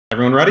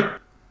Everyone ready?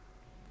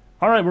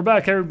 All right, we're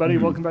back, everybody.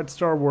 Welcome back to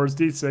Star Wars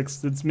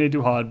D6. It's me,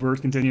 Duhad. We're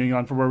continuing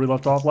on from where we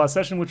left off last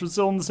session, which was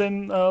still in the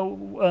same,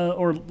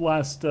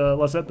 last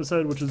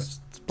episode, which is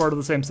part of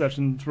the same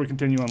session. So we're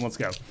continuing on. Let's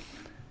go.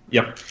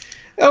 Yep.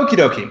 Okie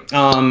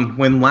dokie.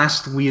 When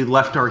last we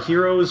left our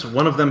heroes,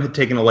 one of them had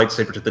taken a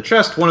lightsaber to the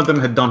chest, one of them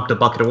had dumped a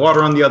bucket of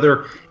water on the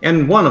other,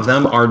 and one of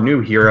them, our new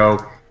hero,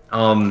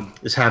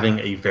 is having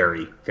a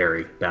very,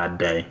 very bad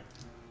day.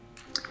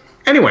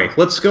 Anyway,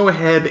 let's go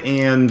ahead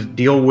and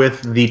deal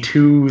with the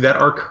two that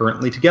are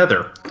currently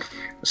together.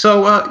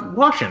 So,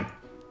 Washin.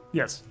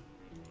 Yes.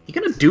 You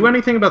gonna do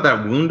anything about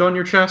that wound on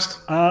your chest?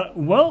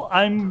 Well,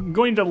 I'm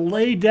going to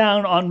lay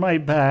down on my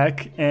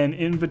back, and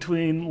in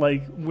between,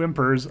 like,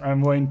 whimpers,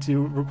 I'm going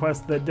to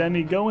request that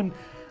Demi go and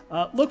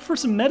look for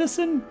some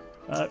medicine.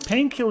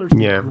 Painkillers.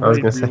 Yeah, I was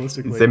going to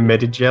say, is there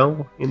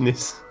Medigel in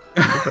this?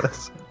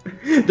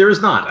 There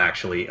is not,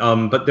 actually,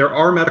 but there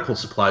are medical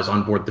supplies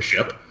on board the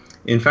ship.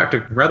 In fact, a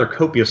rather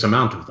copious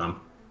amount of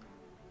them.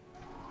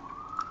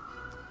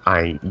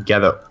 I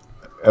gather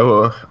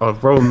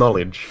of roll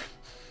knowledge.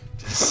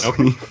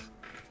 Okay.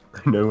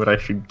 I know what I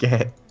should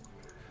get.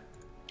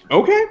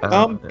 Okay,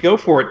 go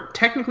for it.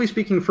 Technically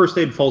speaking, first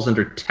aid falls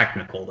under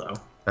technical, though.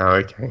 Oh,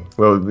 okay.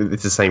 Well,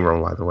 it's the same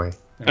roll either way.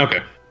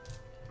 Okay.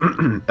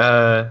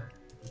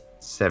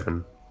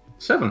 7.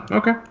 7,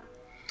 okay.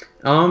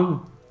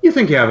 You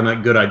think you have a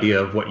good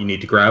idea of what you need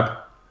to grab?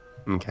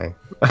 Okay.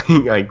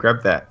 I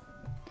grabbed that.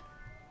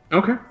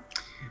 Okay.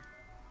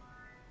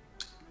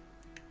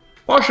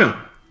 Washin.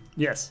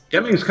 Yes.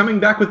 Deming's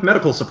coming back with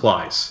medical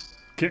supplies.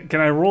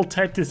 Can I roll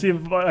tech to see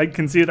if I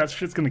can see if that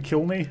shit's going to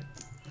kill me?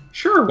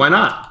 Sure, why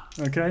not?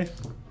 Okay.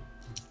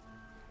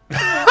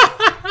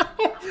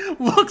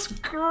 Looks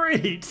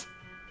great.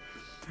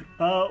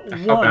 How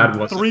bad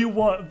was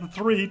it?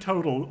 3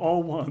 total,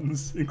 all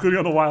ones, including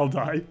on the wild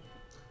die.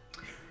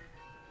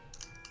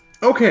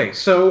 Okay,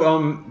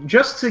 so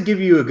just to give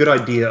you a good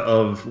idea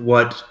of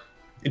what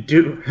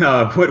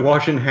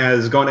Washin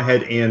has gone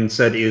ahead and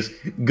said is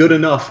good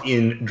enough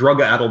in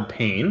drug-addled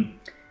pain,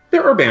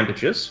 there are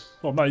bandages.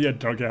 Well, not yet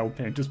drug-addled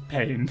pain, just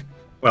pain.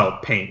 Well,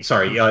 pain,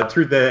 sorry.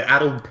 Through the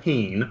addled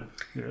pain,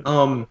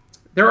 Yeah.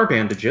 there are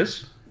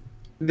bandages.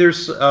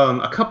 There's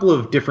a couple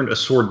of different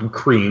assorted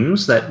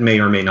creams that may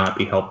or may not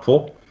be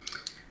helpful.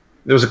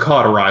 There's a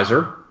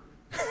cauterizer.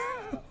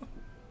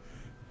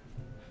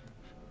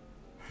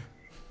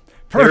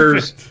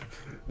 Perfect. There's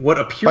what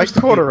By appears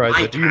to be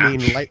cauterizer, do you mean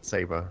patch.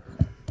 lightsaber?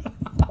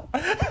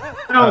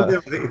 No,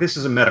 this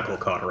is a medical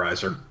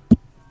cauterizer.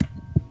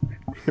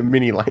 A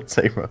mini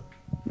lightsaber.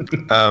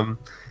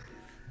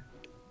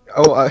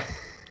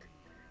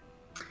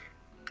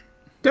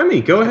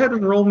 Demi, go ahead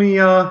and roll me,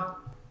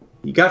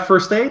 you got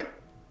first aid?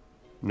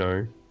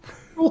 No.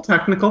 Roll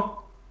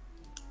technical.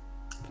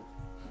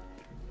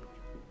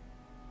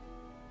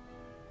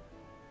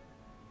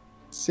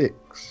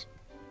 6.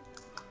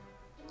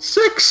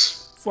 6!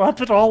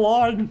 Slap it all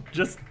on.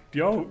 Just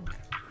go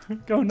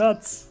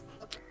nuts.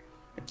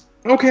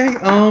 Okay,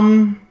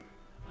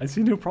 I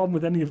see no problem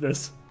with any of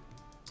this.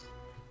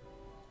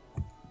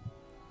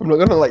 I'm not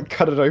gonna, like,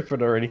 cut it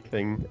open or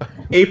anything.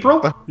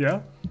 April,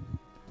 Yeah?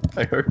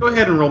 I hope. go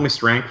ahead and roll me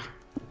strength.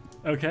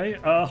 Okay,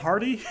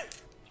 Hardy?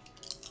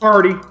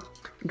 Hardy,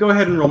 go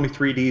ahead and roll me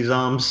 3D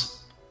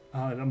zoms.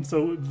 I'm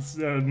so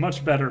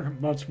much better.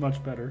 Much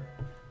better.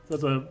 So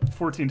that's a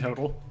 14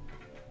 total.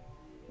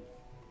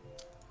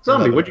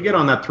 Zombie, what'd you get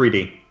on that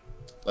 3D?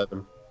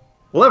 11.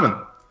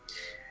 11.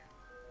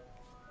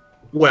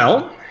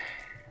 Well,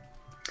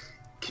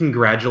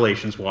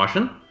 congratulations,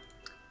 Washin.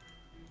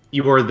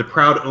 You are the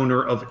proud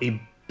owner of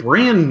a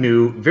brand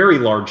new, very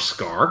large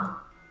scar.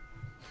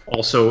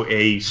 Also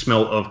a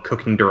smell of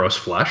cooking Duros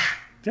flesh.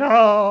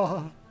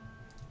 Ah!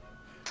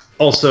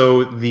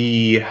 Also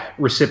the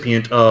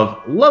recipient of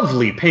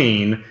lovely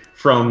pain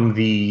from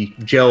the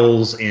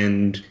gels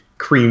and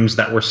creams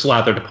that were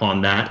slathered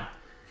upon that.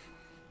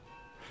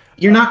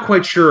 You're not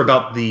quite sure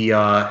about the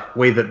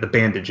way that the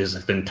bandages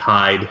have been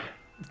tied.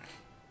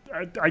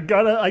 I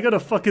got a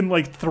fucking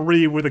like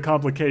 3 with a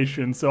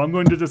complication, so I'm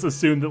going to just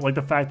assume that like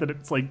the fact that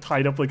it's like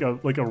tied up like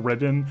a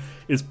ribbon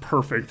is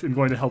perfect and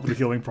going to help with the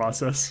healing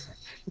process.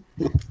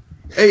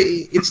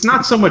 It's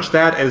not so much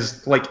that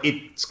as like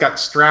it's got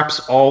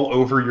straps all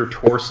over your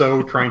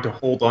torso trying to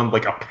hold on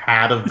like a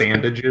pad of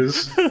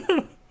bandages.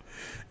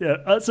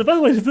 Yeah. So by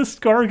the way, does this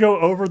scar go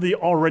over the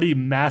already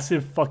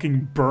massive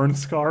fucking burn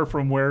scar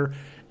from where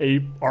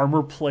a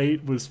armor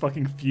plate was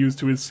fucking fused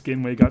to his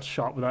skin when he got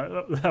shot with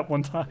that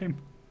one time?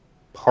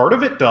 Part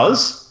of it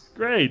does.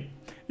 Great.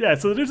 Yeah,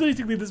 so there's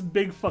basically this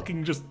big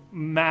fucking just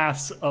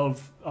mass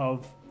of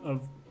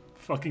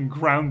fucking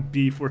ground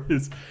beef where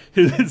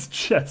his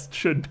chest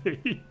should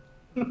be.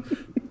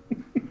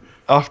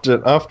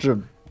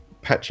 After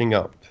patching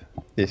up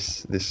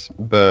this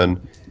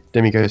burn,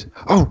 Demi goes,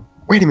 "Oh,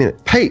 wait a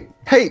minute, Pate,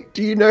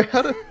 do you know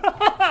how to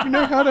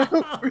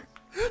help me?"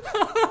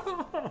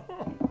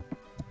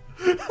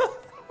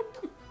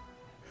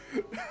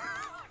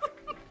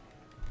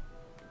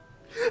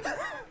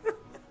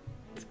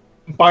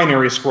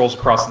 Binary scrolls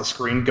across the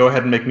screen. Go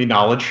ahead and make me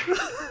knowledge.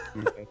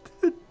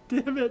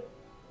 Damn it.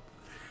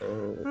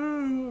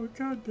 Oh,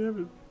 god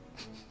damn it.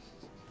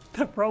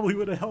 That probably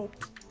would have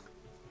helped.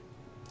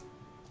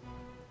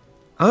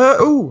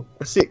 Oh,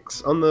 a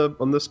 6 on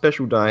the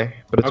special die,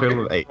 but a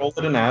total of 8. Roll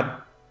it and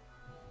add.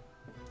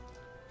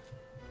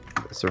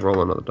 So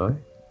roll another die.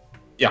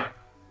 Yeah.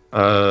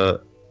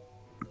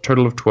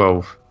 Total of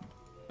 12.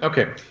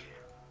 Okay.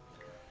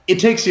 It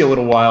takes you a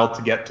little while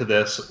to get to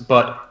this,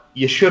 but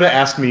you should have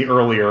asked me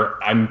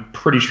earlier. I'm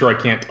pretty sure I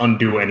can't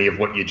undo any of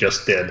what you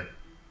just did.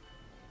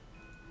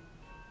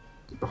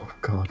 Oh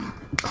god.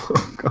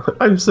 Oh god.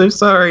 I'm so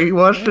sorry,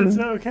 Washington. It's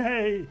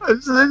okay.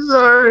 I'm so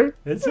sorry.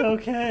 It's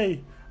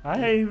okay.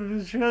 I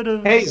should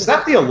have... Hey, is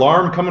that the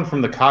alarm coming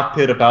from the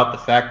cockpit about the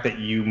fact that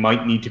you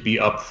might need to be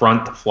up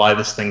front to fly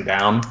this thing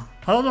down?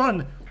 Hold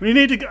on. We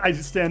need to go... I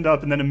just stand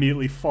up and then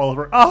immediately fall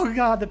over. Oh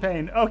god, the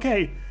pain.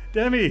 Okay,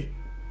 Demi.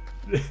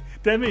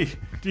 Demi,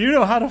 do you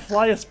know how to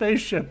fly a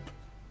spaceship?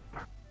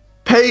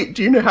 Pate,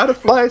 do you know how to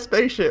fly a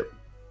spaceship?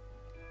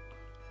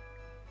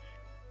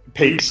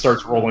 Pate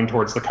starts rolling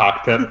towards the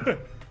cockpit.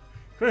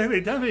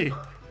 Quickly, Demi.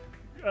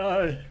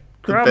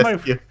 Grab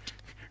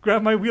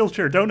my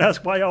wheelchair. Don't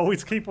ask why I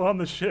always keep on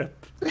the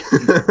ship.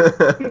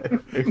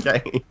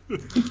 Okay.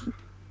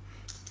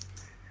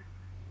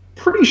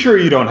 Pretty sure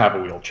you don't have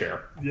a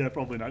wheelchair. Yeah,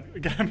 probably not.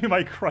 Give me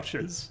my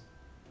crutches.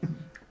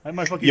 I have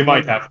my fucking You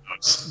might have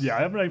those. Yeah,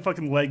 I have my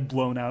fucking leg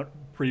blown out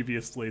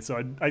previously,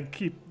 so I'd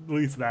keep at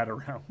least that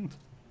around.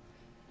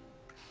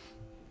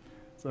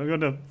 So I'm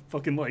gonna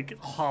fucking like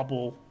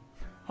hobble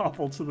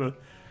to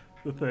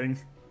the thing.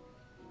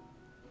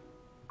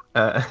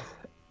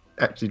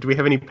 Actually, do we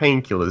have any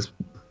painkillers?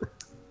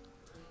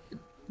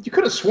 You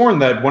could have sworn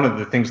that one of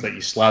the things that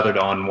you slathered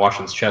on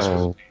Washington's chest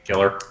was a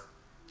painkiller.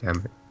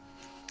 Damn it.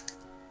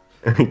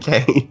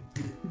 Okay.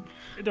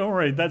 Don't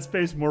worry, that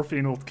space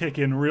morphine will kick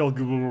in real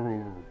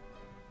good.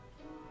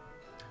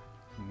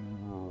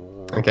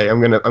 Okay,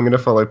 I'm gonna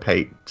follow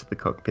Pate to the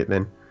cockpit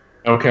then.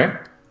 Okay.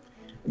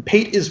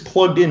 Pate is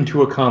plugged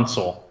into a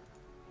console.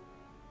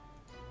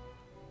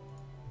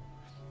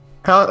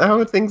 How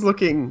are things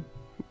looking,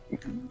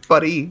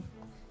 buddy?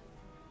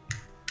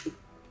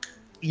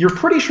 You're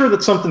pretty sure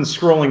that something's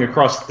scrolling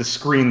across the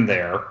screen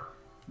there,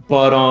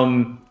 but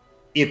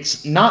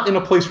it's not in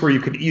a place where you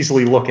could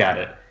easily look at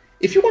it.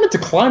 If you wanted to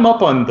climb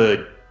up on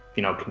the,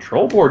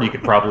 control board, you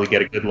could probably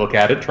get a good look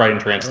at it, try and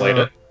translate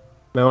it.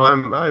 No,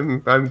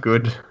 I'm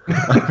good.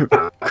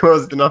 I've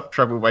caused enough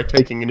trouble by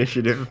taking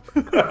initiative.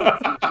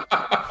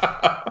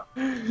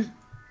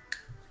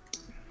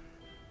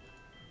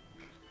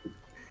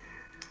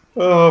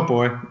 Oh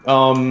boy.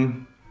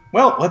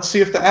 Well, let's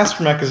see if the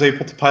astromech is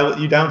able to pilot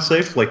you down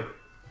safely.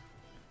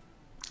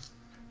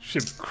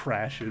 Ship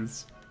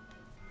crashes.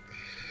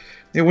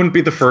 It wouldn't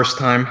be the first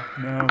time.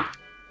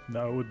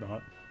 No, it would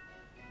not.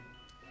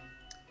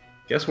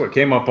 Guess what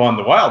came up on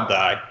the wild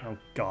die? Oh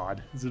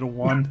god, is it a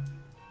 1?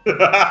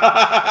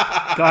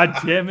 God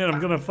damn it!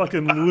 I'm gonna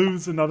fucking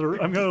lose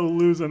another. I'm gonna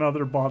lose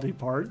another body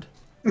part.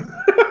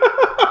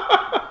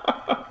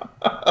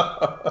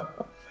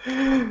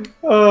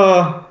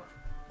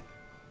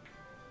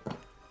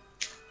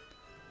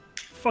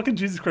 Fucking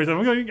Jesus Christ!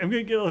 I'm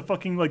gonna get a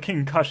fucking like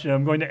concussion.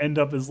 I'm going to end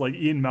up as like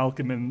Ian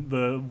Malcolm in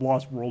the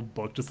Lost World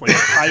book, just like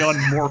high on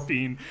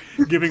morphine,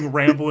 giving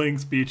rambling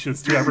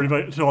speeches to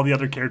everybody, to all the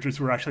other characters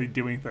who are actually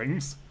doing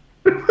things.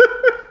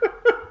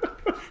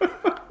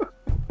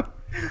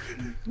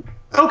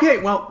 Okay,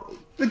 well,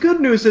 the good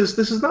news is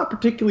this is not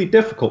particularly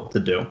difficult to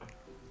do.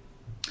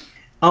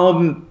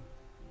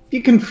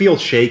 You can feel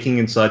shaking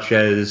and such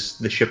as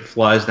the ship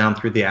flies down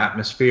through the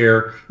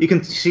atmosphere. You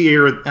can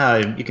hear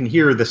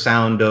the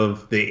sound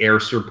of the air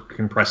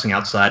compressing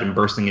outside and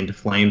bursting into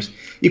flames.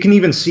 You can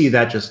even see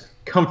that just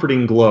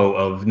comforting glow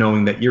of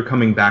knowing that you're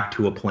coming back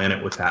to a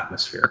planet with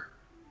atmosphere.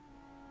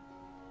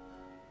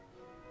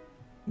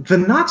 The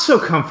not so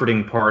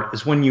comforting part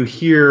is when you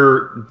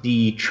hear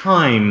the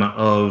chime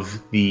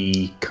of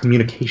the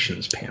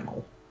communications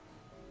panel.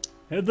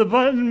 Hit the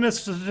button,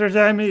 Mr.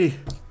 Demi.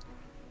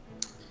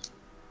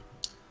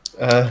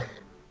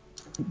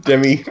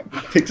 Demi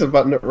picks a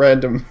button at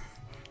random.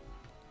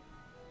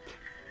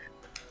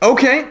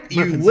 Okay,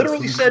 you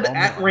literally said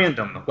at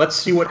random. Let's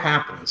see what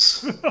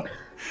happens.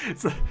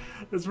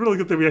 It's really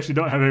good that we actually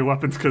don't have any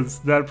weapons, because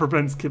that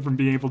prevents Kid from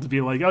being able to be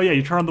like, oh yeah,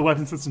 you turn on the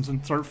weapon systems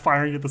and start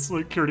firing at the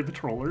security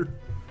patroller.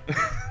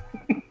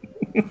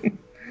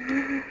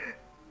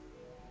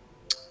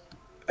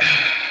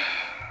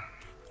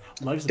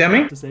 Life's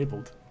Demi?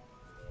 disabled.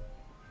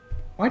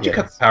 Why'd you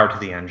cut the power to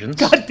the engines?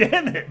 God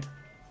damn it!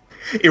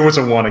 It was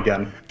a 1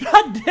 again.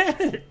 God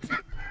damn it!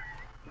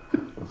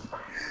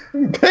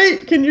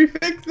 Pate, can you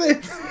fix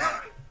this?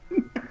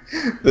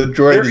 The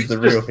droid is the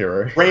real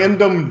hero.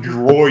 Random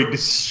droid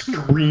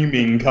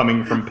screaming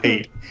coming from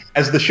Pate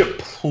as the ship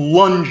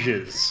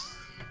plunges.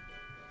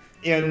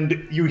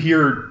 And you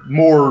hear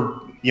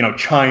more,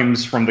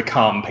 chimes from the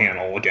comm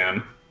panel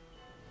again.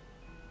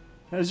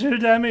 Mr.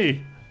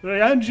 Demi,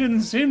 the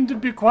engines seem to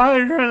be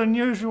quieter than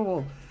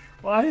usual.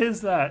 Why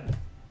is that?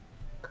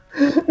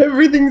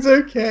 Everything's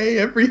okay.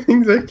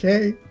 Everything's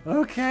okay.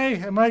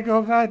 Okay, I might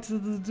go back to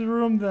the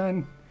room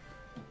then.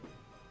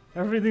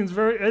 Everything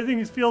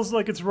feels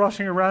like it's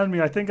rushing around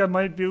me. I think I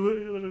might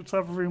be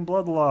suffering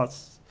blood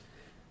loss.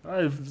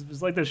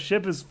 It's like the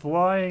ship is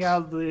flying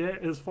out of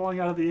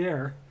the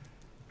air.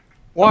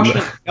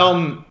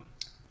 Washington,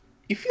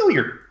 you feel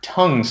your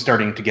tongue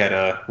starting to get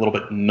a little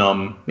bit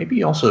numb,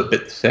 maybe also a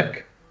bit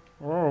thick.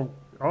 Oh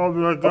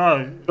my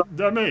God,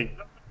 Demi,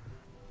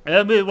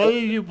 what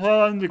did you put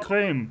on the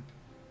cream?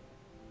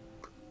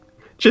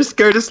 Just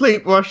go to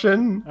sleep,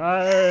 Washin.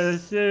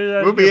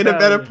 We'll be in a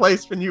better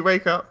place when you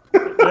wake up.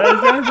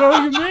 That's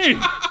what you mean.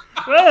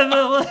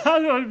 How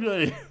do I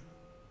play?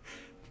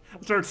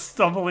 I start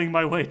stumbling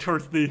my way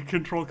towards the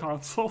control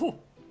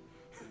console.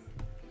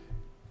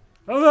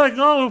 Oh my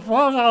God,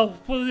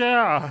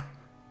 yeah.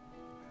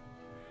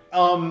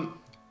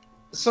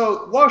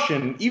 So,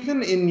 Washin,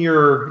 even in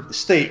your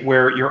state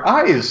where your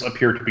eyes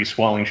appear to be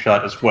swelling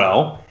shut as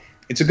well,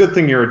 it's a good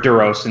thing you're a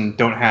Duros and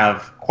don't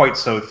have quite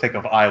so thick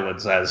of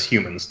eyelids as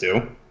humans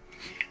do.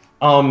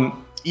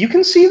 You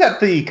can see that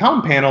the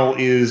comm panel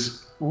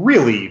is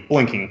really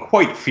blinking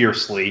quite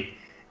fiercely,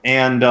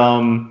 and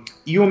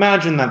you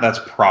imagine that that's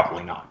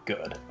probably not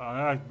good. Oh,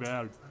 that's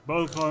bad.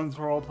 Both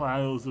control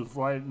panels is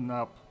lighting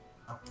up.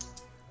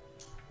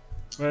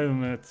 Wait a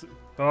minute.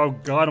 Oh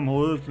God, I'm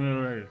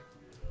hallucinating.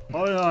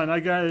 Hold on, I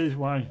got this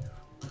one.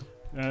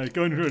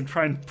 Going to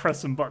try and press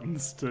some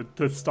buttons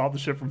to stop the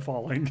ship from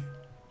falling.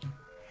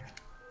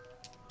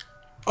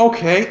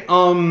 Okay,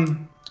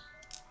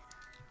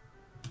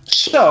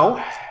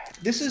 so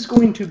this is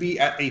going to be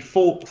at a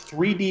full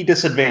 3D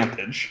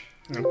disadvantage.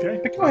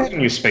 Okay. But go ahead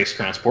and use space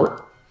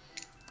transport.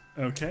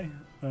 Okay.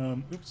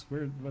 Oops,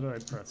 what did I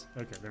press?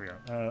 Okay, there we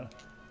go.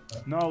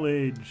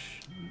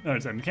 Knowledge. No,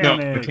 it's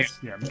mechanics.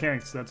 No, yeah,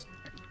 mechanics, that's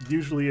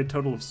usually a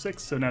total of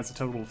 6, so now it's a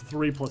total of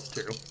 3 plus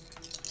 2.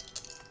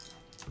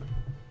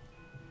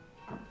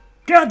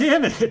 God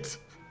damn it!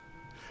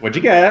 What'd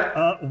you get?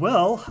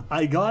 Well,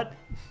 I got...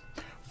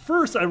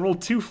 First, I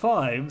rolled 2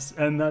 5s,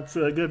 and that's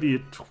gonna be a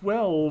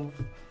 12,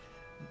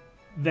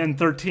 then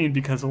 13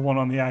 because of 1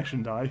 on the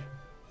action die.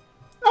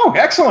 Oh,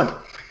 excellent!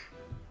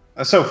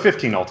 So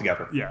 15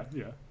 altogether. Yeah,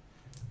 yeah.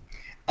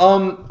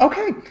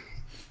 Okay.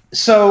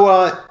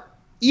 So,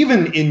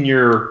 even in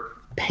your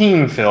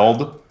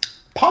pain-filled,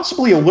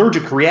 possibly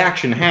allergic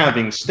reaction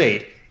having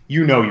state,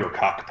 you know your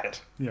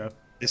cockpit. Yeah.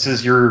 This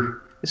is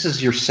your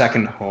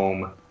second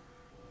home.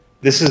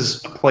 This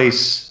is a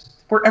place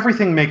where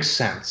everything makes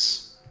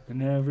sense.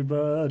 And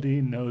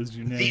everybody knows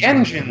your name. The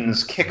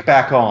engines kick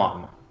back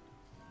on.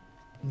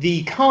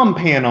 The comm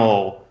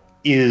panel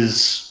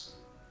is,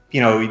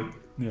 yeah.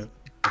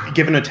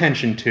 given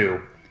attention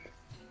to.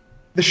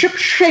 The ship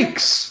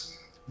shakes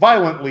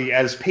violently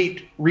as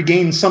Pate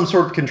regains some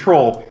sort of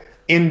control,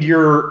 and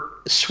your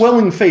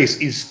swelling face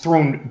is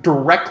thrown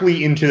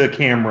directly into the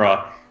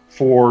camera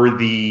for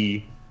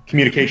the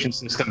communication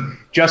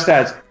system, just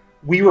as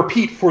we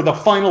repeat for the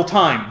final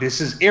time.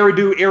 This is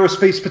Eridu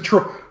Aerospace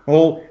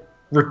Patrol.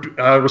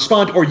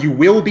 Respond or you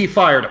will be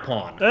fired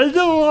upon. That's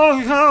a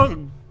long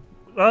time.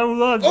 I'm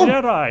the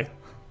Jedi.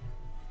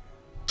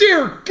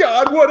 Dear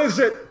God, what is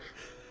it?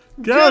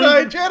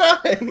 Jedi!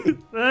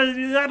 Jedi!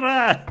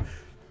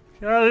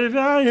 Got me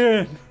back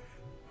here.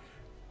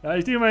 I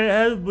see my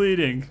head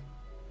bleeding.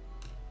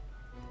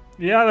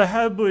 Yeah, the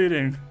head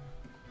bleeding.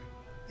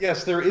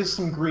 Yes, there is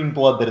some green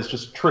blood that is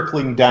just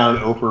trickling down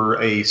over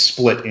a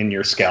split in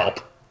your scalp.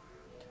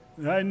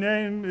 My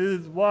name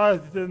is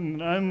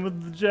Watson. I'm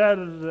with the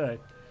Jedi today.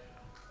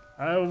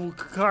 I have a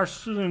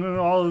costume and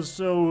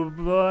also a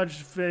large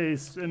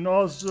face, and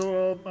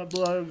also my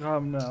blood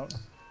coming out.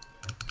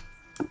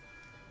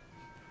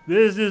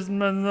 This is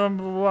my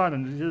number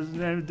 1. His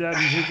name is Dad,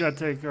 and he's got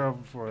to take over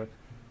for it.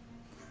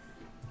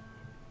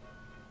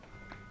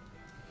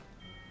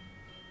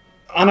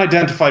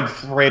 Unidentified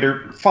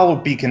freighter, follow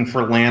beacon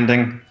for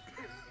landing.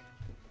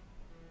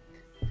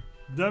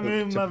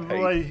 Dummy, my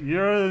boy,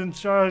 you're in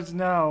charge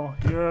now.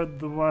 You're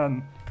the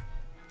one.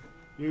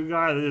 You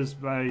got this,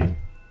 buddy.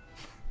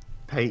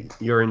 Pate,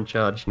 you're in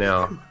charge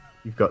now.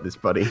 You've got this,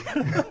 buddy.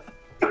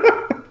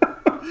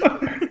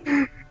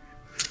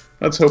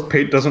 Let's hope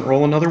Pate doesn't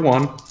roll another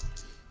 1.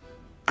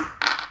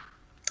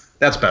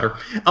 That's better.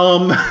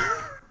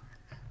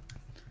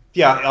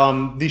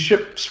 Yeah, the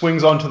ship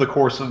swings onto the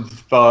course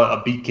of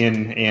a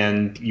beacon,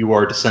 and you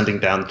are descending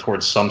down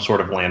towards some sort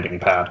of landing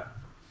pad.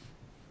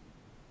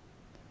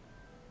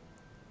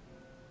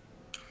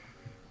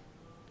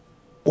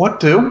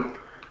 What do?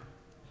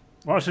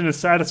 Washington is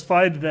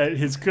satisfied that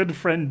his good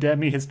friend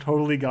Demi has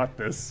totally got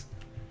this.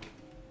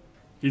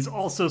 He's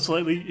also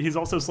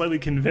slightly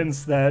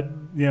convinced that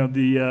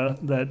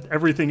that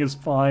everything is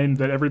fine,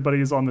 that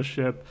everybody is on the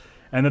ship,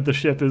 and that the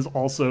ship is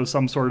also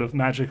some sort of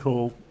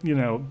magical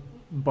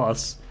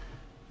bus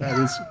that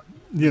is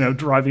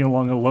driving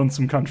along a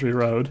lonesome country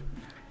road.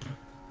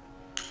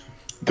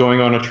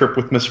 Going on a trip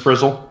with Miss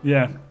Frizzle?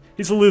 Yeah,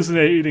 he's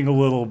hallucinating a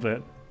little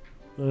bit,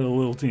 a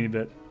little teeny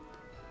bit.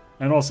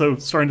 And also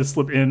starting to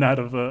slip in out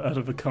of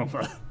a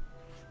coma.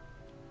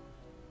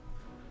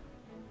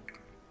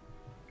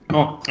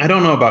 Well, I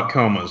don't know about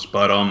comas,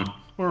 but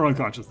Or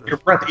unconsciousness. your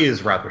breath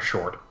is rather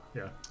short.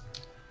 Yeah.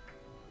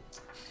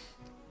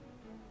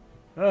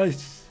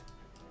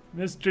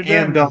 Mr.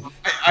 And Demi.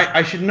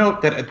 I should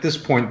note that at this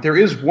point, there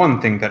is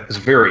one thing that is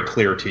very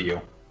clear to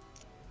you.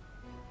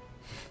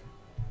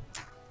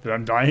 That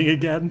I'm dying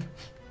again?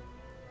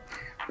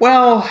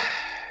 Well,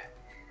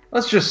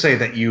 let's just say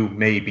that you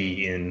may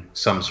be in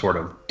some sort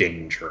of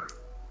danger.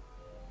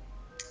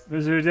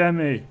 Mr.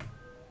 Demi,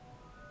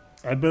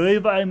 I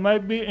believe I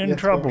might be in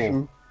trouble.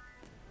 Martian.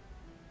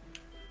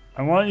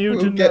 I want you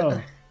to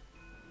know.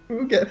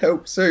 We'll get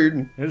help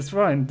soon. It's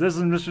fine.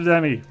 Listen, Mr.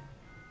 Demi.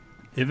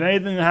 If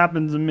anything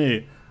happens to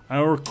me, I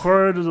will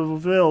record the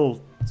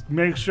will.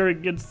 Make sure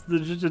it gets to the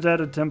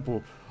Duhad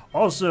temple.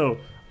 Also,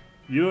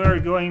 you are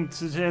going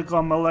to take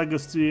on my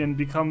legacy and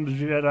become the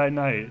Jedi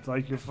Knight,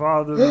 like your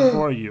father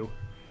before you.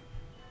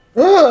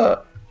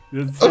 Ah!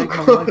 You'll take my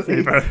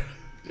lightsaber.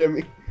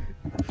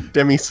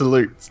 Demi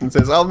salutes and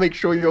says, "I'll make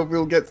sure your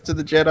will gets to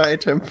the Jedi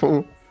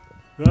temple."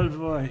 Good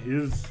boy.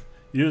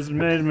 You've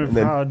made me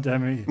proud,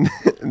 Demi.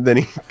 And then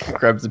he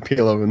grabs a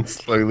pillow and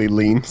slowly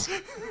leans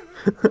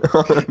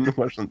on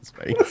Washington's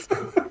face.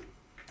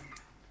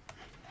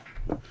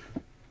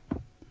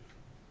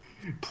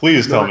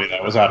 Please tell me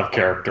that was out of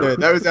character. No,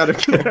 that was out of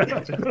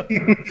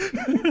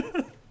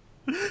character.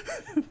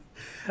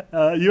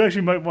 You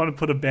actually might want to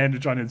put a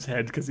bandage on his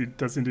head because he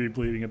does seem to be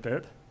bleeding a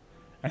bit.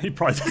 And he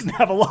probably doesn't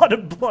have a lot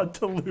of blood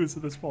to lose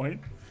at this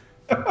point.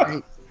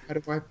 Hey, how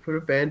do I put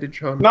a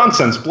bandage on?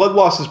 Nonsense. Blood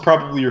loss is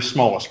probably your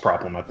smallest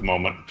problem at the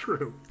moment.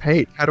 True.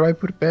 Hey, how do I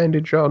put a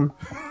bandage on?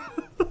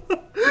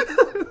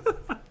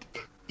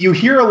 You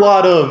hear a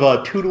lot of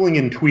tootling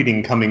and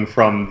tweeting coming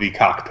from the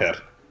cockpit.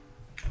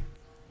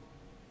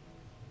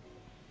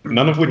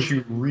 None of which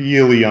you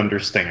really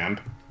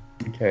understand.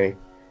 Okay.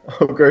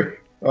 I'll go.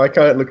 Oh, I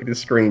can't look at the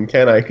screen,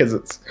 can I? Because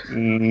it's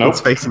Nope.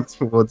 facing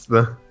towards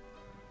the...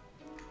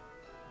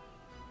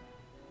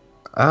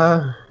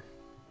 Go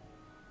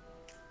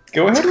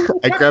ahead. And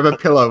I grab a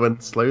pillow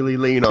and slowly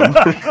lean on.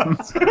 God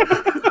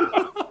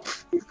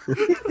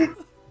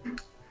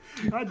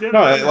damn it,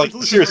 No, I'm like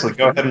losing seriously, my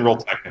go ahead and roll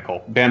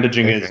technical.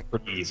 Bandaging is Okay.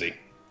 pretty easy.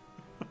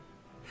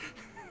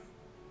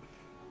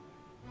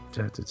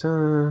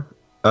 Da-da-da.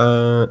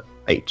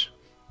 8.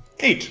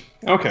 8.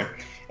 Okay.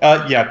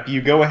 Yeah,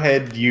 you go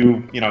ahead,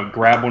 you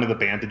grab one of the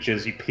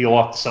bandages, you peel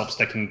off the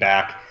self-sticking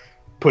back,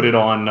 put it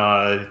on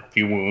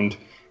the wound.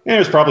 And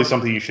there's probably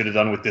something you should have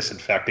done with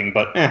disinfecting,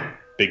 but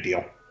big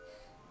deal.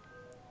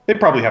 They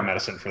probably have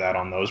medicine for that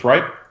on those,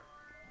 right?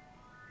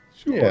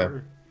 Sure. Yeah.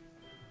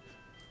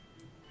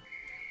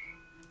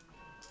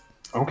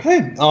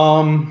 Okay.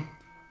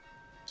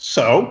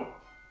 So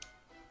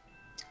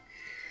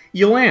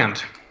you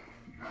land.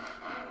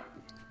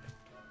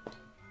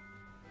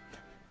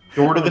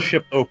 Door to the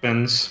ship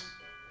opens.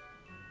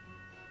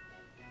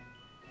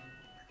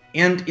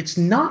 And it's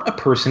not a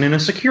person in a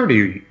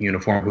security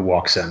uniform who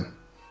walks in.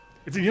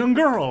 It's a young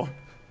girl.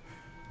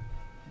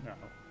 No.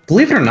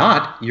 Believe it or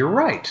not, you're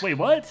right. Wait,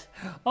 what?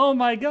 Oh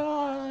my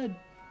god.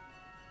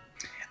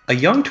 A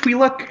young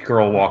Twi'lek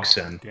girl walks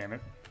in. Damn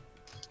it.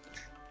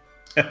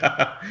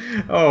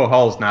 Oh,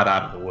 Hall's not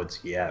out of the woods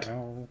yet.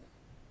 No.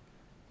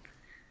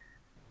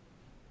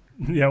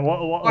 Yeah,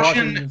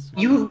 Caution,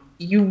 you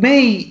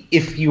may,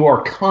 if you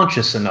are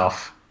conscious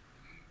enough,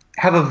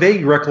 have a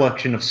vague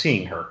recollection of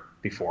seeing her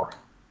before.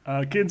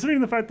 Considering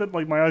the fact that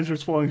like my eyes are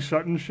swelling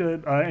shut and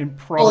shit, I'm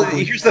probably. Well,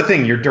 here's the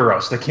thing: you're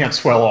Duros. They can't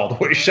swell all the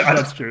way shut.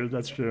 That's true.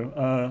 That's true.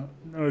 I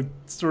would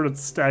sort of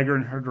stagger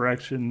in her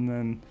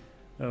direction,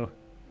 and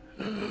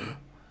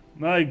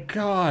my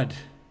god,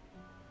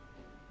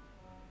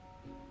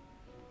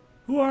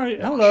 who are you?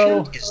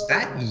 Hello. Is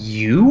that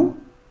you?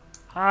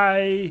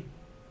 Hi.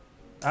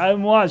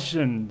 I'm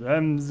watching.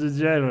 I'm the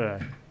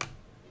Jedi.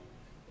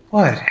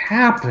 What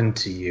happened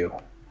to you?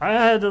 I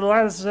had the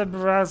last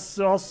epigraph,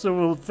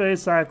 also a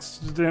face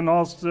accident,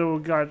 also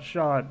got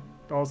shot,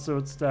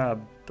 also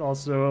stabbed,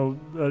 also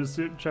a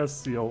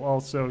chest seal,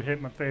 also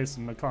hit my face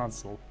in the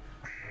console.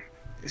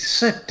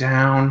 Sit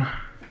down.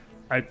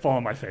 I fall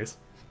on my face.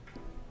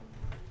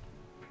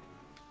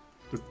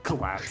 Just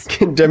collapse.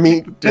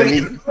 Demi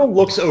The girl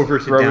looks over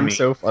to throw Demi.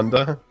 himself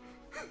under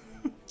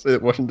so that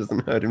Washington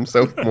doesn't hurt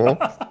himself more.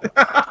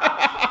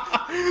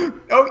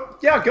 Oh,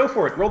 yeah, go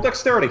for it. Roll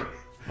dexterity.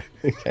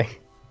 Okay.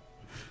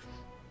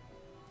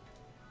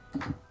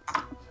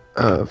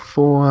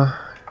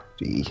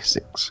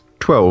 4d6.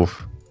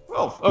 12.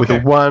 12. With Okay.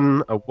 a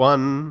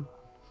 1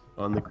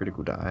 on the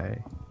critical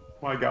die.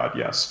 My god,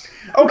 yes.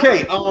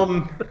 Okay,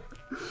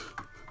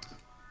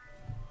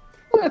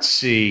 let's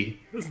see.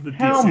 This is the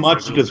How D6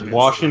 much I does rolled.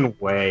 Washington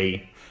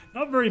weigh?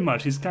 Not very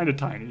much, he's kind of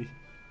tiny.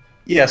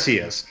 Yes, he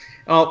is.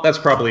 Oh, that's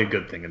probably a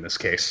good thing in this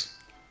case.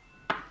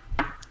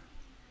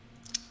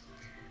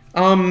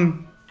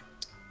 Demi,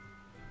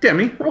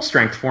 roll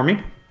strength for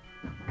me.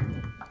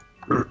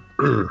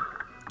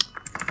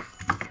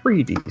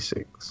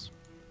 3d6.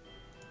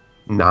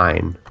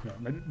 9.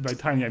 No, by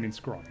tiny I mean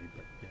scrawny,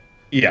 but yeah.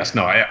 Yes,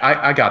 no,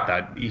 I got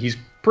that. He's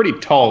pretty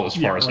tall as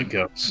far Yeah, as like- it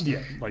goes.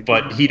 Yeah, like,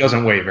 But he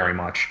doesn't weigh very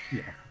much.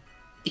 yeah.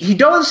 He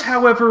does,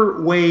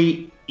 however,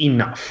 weigh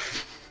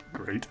enough.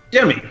 Great.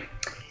 Demi,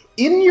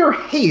 in your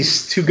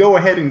haste to go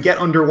ahead and get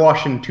under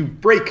Washin to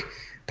break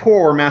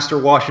poor Master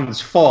Washin's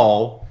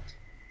fall,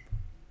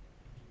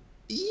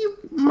 you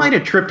might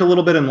have tripped a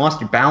little bit and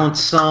lost your balance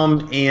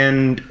some,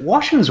 and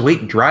Washin's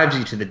weight drives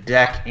you to the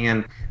deck,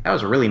 and that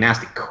was a really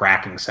nasty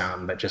cracking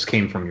sound that just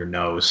came from your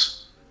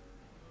nose.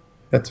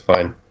 That's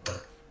fine.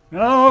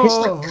 No! It's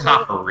like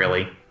copper,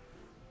 really.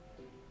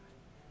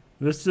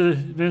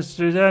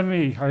 Mr.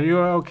 Demi, are you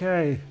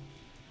okay?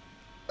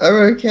 I'm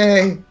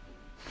okay.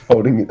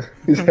 Holding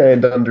his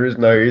hand under his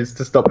nose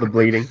to stop the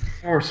bleeding.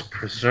 Force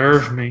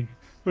preserve me.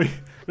 We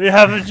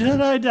have a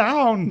Jedi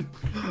down!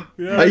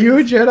 Are you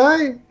a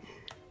Jedi?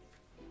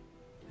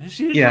 Is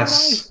she a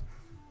Yes.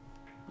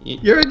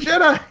 You're a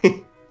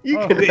Jedi! You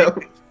can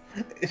help.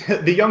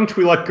 The young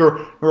Twi'lek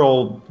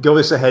girl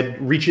goes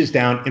ahead, reaches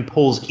down, and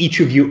pulls each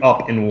of you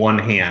up in one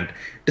hand,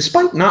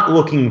 despite not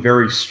looking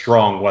very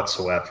strong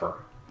whatsoever.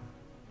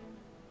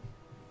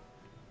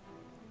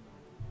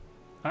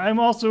 I'm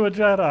also a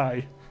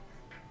Jedi.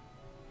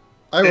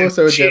 I'm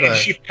also a she, Jedi.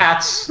 She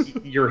pats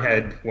your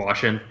head,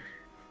 Washin.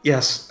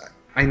 Yes,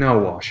 I know,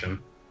 Washin.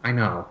 I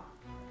know.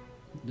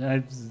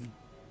 I'm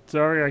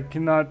sorry, I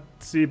cannot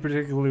see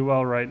particularly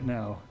well right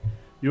now.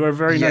 You are a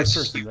very nice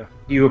person, though.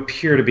 You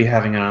appear to be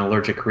having an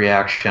allergic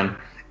reaction.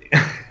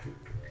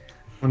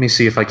 Let me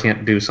see if I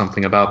can't do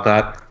something about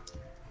that.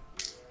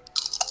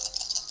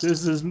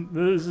 This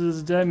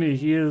is Demi.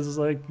 He is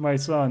like my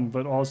son,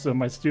 but also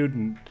my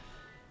student.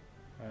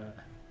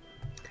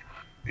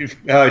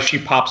 She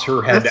pops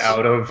her head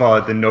out of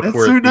the nook That's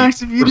where so the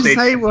nice of you to first aid-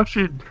 say,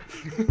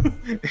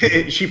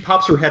 Washin. She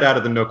pops her head out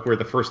of the nook where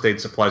the first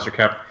aid supplies are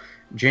kept.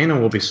 Jaina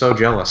will be so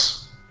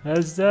jealous.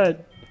 How's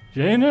that?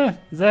 Jaina?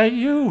 Is that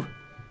you?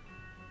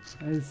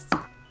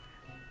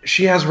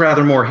 She has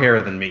rather more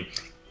hair than me.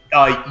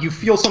 You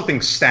feel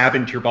something stab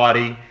into your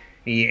body,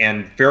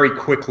 and very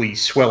quickly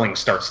swelling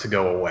starts to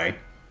go away.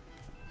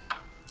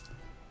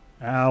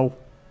 Ow.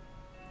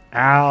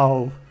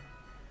 Ow.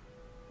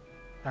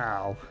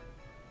 Ow.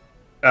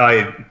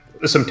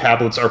 Some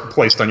tablets are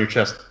placed on your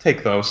chest.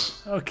 Take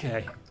those.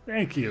 Okay,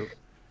 thank you.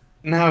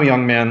 Now,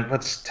 young man,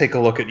 let's take a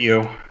look at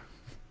you.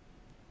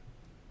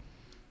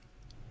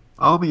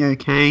 I'll be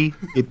okay.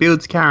 It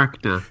builds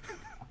character.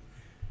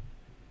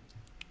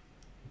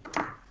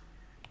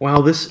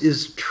 While this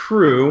is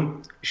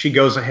true, she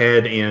goes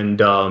ahead and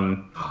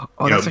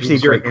that's actually a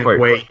moves your great hand quote.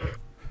 away,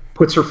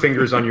 puts her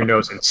fingers on your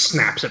nose and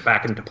snaps it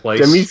back into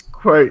place. Demi's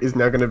quote is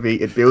now going to be,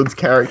 it builds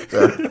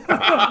character.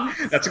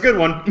 That's a good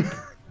one.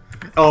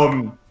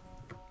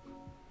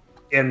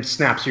 And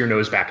snaps your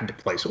nose back into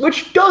place,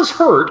 which does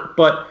hurt,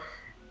 but,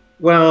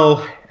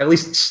 well, at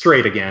least it's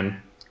straight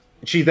again.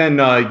 She then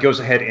goes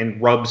ahead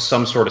and rubs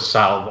some sort of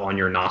salve on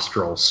your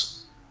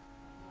nostrils,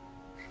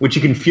 which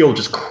you can feel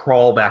just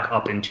crawl back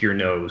up into your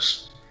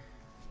nose.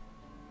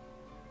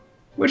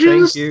 Which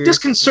is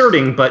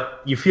disconcerting,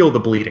 but you feel the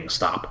bleeding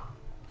stop.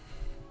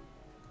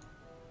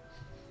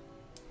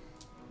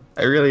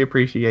 I really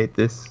appreciate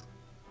this.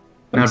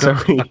 Now, I'm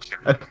sorry.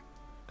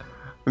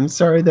 I'm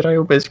sorry that I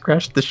almost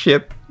crashed the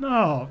ship.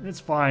 No, it's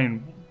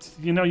fine.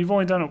 You know, you've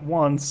only done it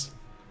once.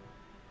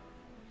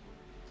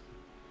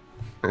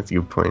 That's a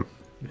good point.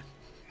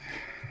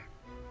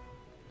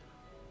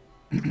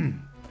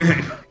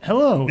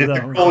 Hello.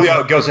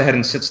 Olio goes ahead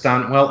and sits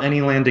down. Well,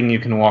 any landing you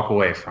can walk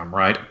away from,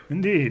 right?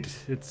 Indeed.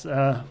 It's,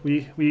 the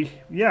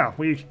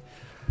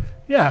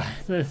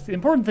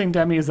important thing,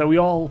 Demi, is that we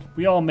all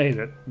made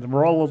it. That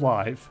we're all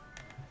alive.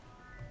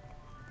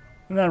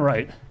 Isn't that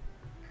right?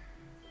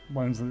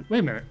 Wait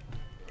a minute.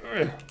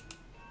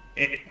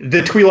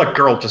 The Twi'lek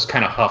girl just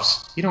kind of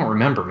huffs. You don't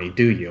remember me,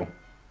 do you?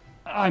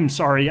 I'm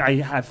sorry, I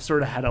have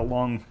sort of had a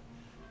long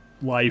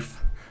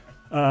life.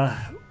 Nice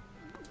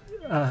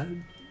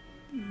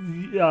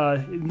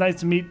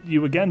to meet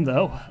you again,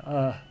 though.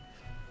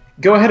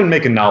 Go ahead and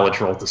make a knowledge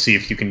roll to see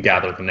if you can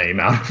gather the name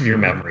out of your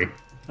memory.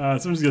 So I'm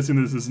just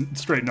guessing this is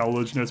straight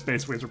knowledge, no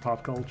space ways or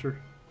pop culture.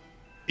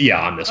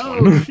 Yeah, on this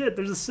Oh, one. shit,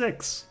 there's a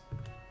 6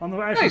 on the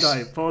action Nice.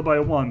 die, followed by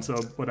a 1, so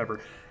whatever.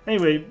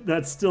 Anyway,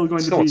 that's still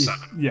going to be... 7.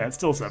 Yeah, it's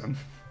still 7.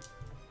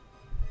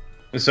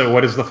 So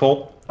what is the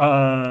full?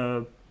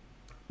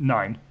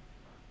 9.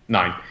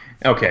 9.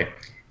 Okay.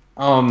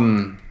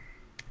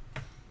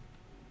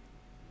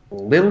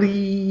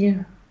 Lily,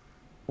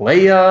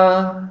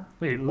 Leia,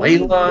 Wait,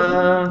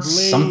 Layla,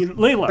 something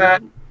like Layla.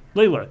 that.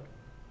 Layla.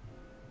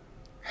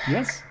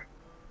 Yes?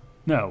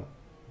 No.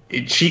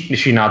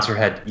 She nods her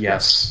head.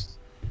 Yes.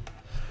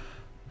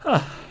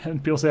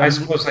 And people say, I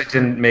suppose I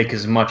didn't make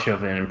as much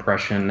of an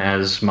impression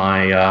as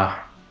my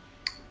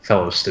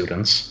fellow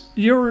students.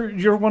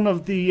 You're one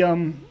of the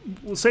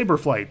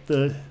Saberflight,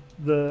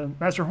 the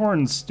Master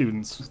Horn's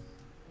students.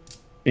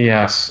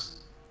 Yes,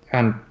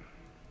 and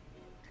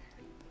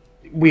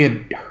we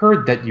had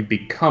heard that you'd be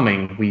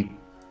coming. We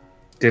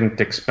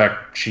didn't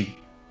expect. She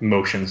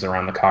motions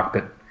around the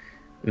cockpit.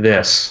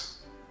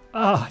 This.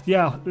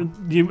 Yeah.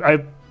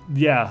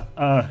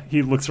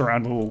 He looks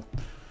around a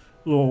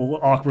little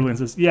awkwardly and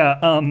says,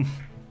 "Yeah,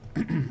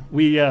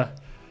 we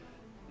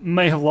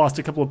may have lost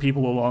a couple of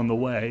people along the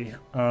way,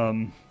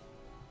 and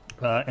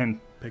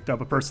picked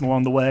up a person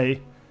along the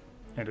way,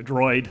 and a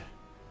droid,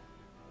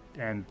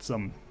 and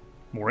some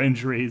more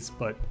injuries.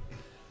 But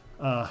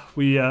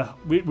we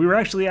were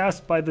actually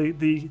asked by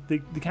the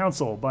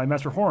council, by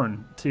Master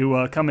Horn,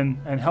 to come in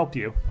and help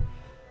you.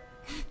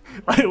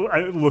 I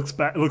looks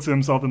at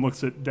himself and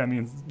looks at Demi,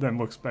 and then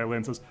looks back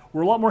and says,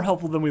 "We're a lot more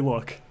helpful than we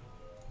look."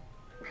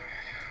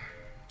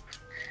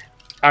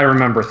 I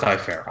remember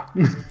Thyfera.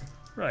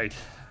 Right.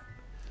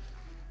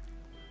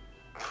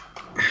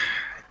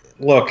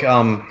 Look,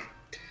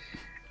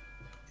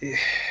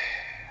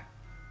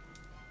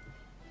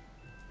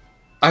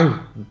 I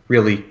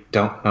really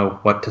don't know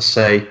what to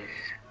say.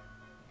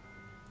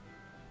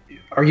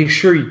 Are you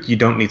sure you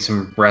don't need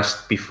some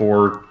rest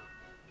before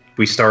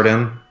we start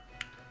in?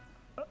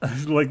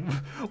 Like,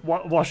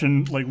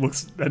 Washin, like,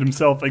 looks at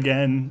himself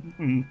again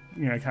and,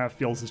 kind of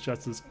feels his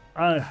chest. Says,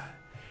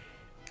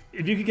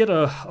 if you could get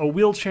a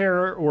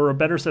wheelchair or a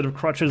better set of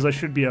crutches, I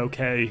should be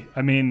okay.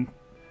 I mean,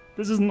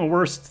 this isn't the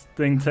worst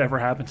thing to ever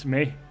happen to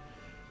me.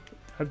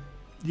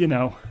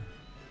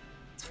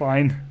 It's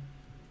fine.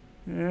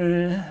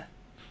 No,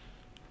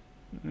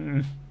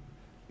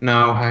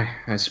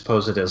 I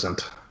suppose it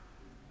isn't.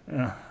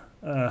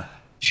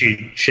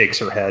 She shakes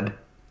her head.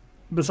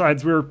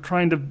 Besides, we're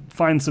trying to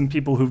find some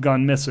people who've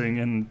gone missing,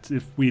 and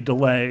if we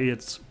delay,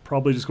 it's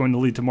probably just going to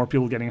lead to more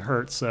people getting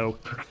hurt, so,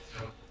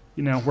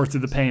 work through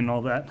the pain and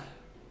all that.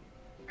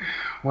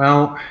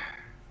 Well,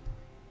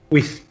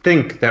 we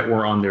think that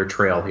we're on their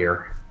trail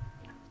here.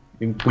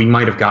 We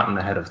might have gotten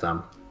ahead of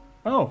them.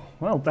 Oh,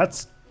 well,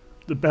 that's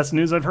the best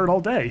news I've heard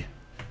all day.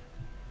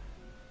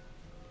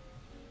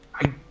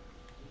 I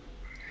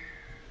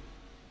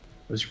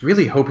was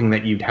really hoping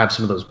that you'd have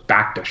some of those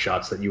Bacta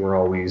shots that you were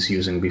always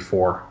using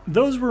before.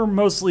 Those were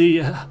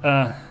mostly,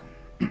 the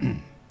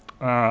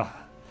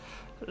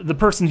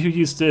person who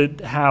used to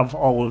have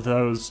all of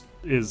those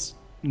is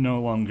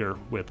no longer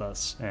with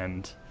us,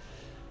 and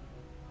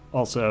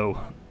also,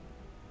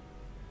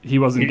 he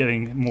wasn't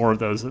getting more of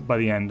those by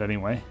the end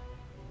anyway.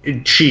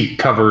 She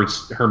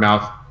covers her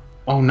mouth.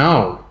 Oh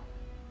no,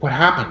 what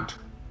happened?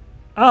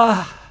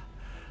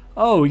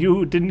 Oh,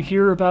 you didn't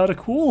hear about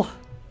Akul?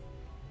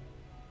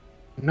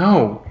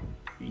 No,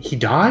 he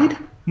died?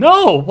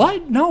 No,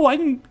 what? No, I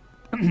didn't.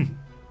 I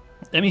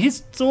mean, he's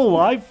still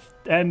alive,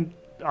 and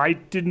I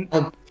didn't.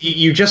 Well,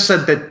 you just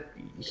said that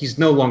he's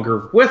no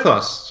longer with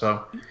us,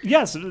 so.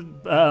 Yes,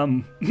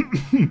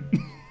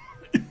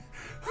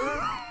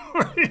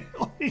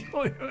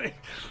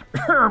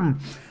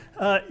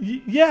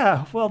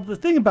 yeah, well, the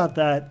thing about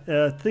that,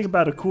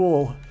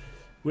 Akul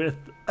with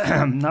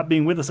not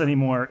being with us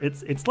anymore,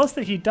 it's less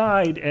that he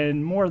died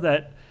and more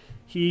that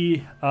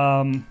he,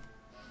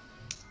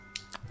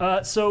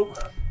 so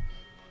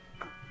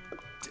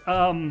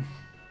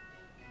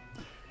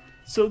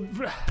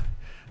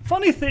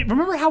funny thing,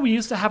 remember how we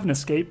used to have an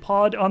escape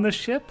pod on this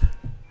ship?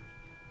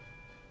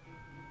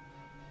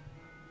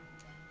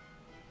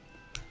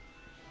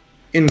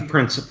 In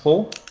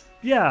principle.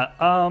 Yeah,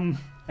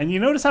 and you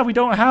notice how we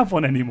don't have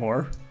one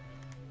anymore.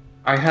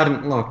 I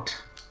hadn't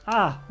looked.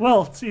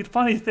 Well, see, the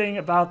funny thing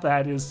about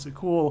that is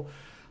Cool,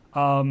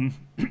 there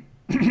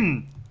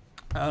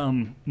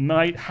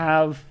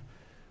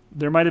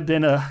might have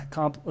been a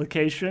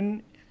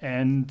complication,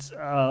 and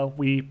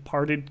we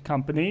parted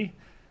company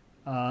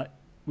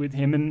with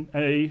him in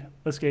a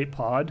escape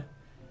pod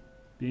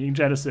being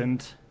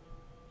jettisoned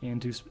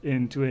into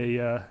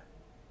a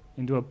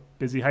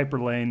busy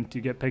hyperlane to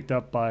get picked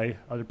up by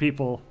other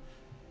people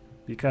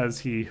because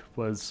he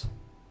was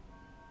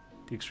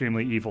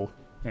extremely evil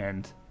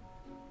and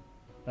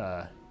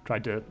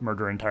tried to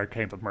murder an entire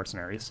camp of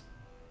mercenaries.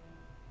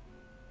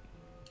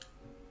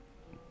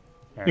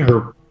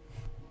 Her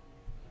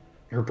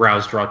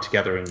brows draw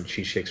together and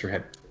she shakes her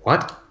head.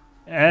 What?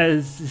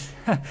 It's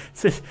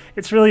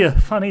really a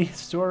funny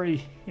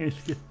story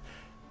if you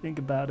think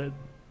about it.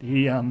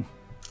 He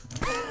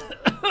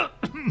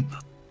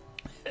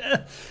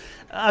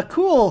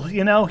Cool,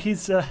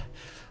 he's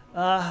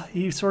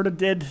he sort of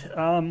did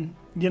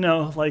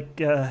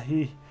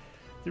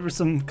there were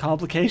some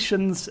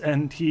complications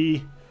and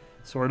he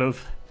sort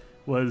of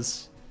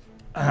was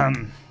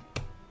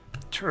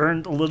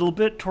turned a little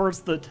bit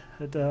towards the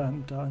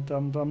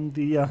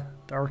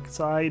dark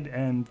side,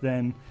 and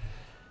then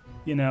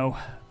there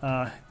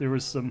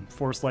was some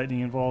force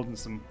lightning involved and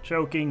some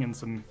choking and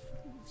some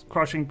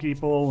crushing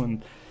people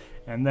and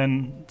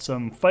then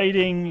some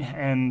fighting,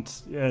 and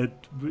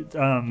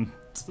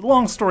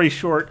long story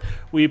short,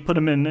 we put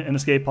him in an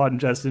escape pod and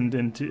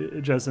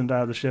jettisoned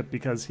out of the ship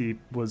because he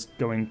was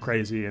going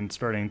crazy and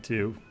starting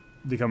to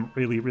become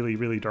really, really,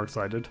 really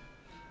dark-sided.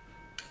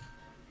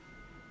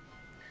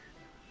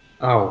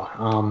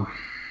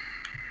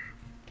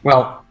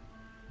 Well,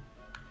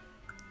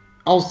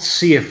 I'll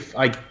see if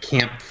I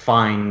can't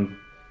find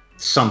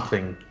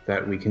something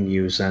that we can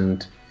use,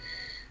 and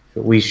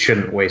we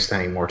shouldn't waste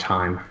any more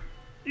time.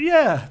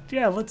 Yeah,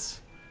 let's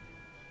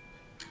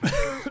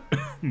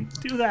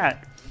do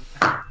that.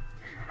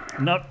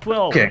 Not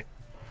 12. Okay.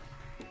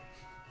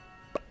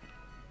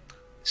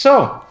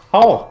 So,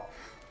 Hull.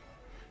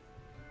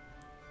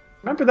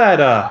 Remember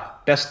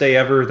that best day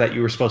ever that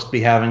you were supposed to be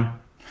having?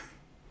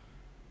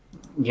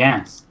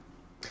 Yes.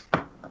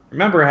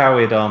 Remember how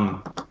it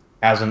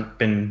hasn't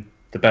been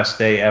the best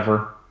day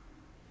ever?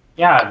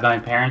 Yeah, my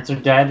parents are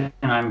dead,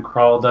 and I'm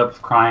crawled up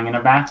crying in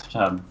a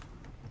bathtub.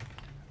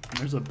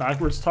 There's a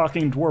backwards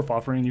talking dwarf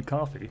offering you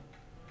coffee.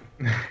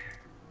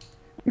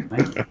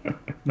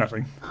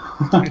 Nothing.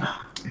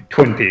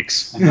 Twin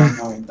Peaks. I don't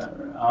know what that.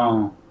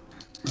 Oh.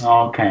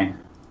 Okay.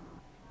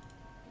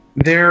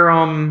 There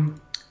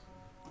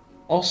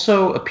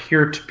also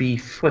appear to be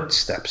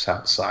footsteps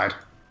outside.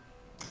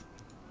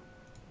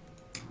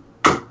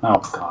 Oh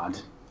God.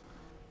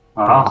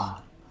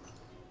 Oh.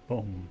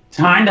 Boom.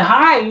 Time to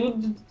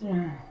hide.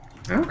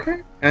 Okay.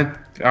 And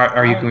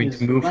are you going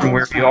to move from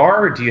where you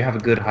are, or do you have a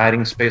good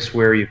hiding space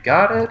where you've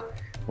got it?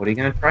 What are you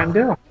going to try and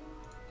do?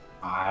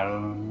 I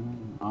don't.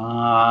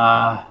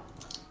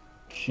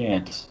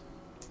 Shit.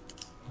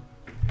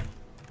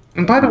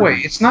 And by the way,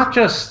 it's not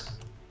just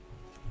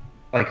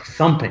like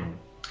thumping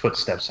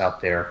footsteps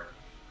out there.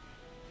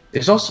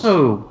 There's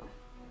also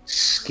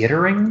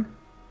skittering.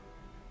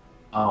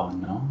 Oh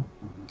no.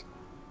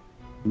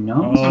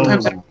 No. Oh.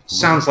 Sometimes it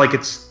sounds like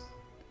it's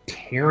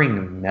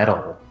tearing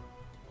metal.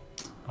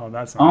 Oh,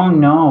 that's Oh not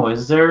no.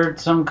 Is there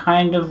some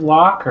kind of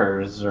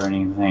lockers or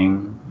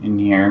anything in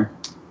here?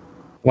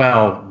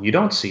 Well, you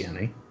don't see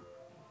any.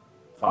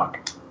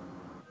 Fuck.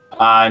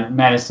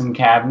 Medicine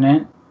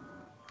cabinet.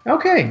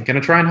 Okay, gonna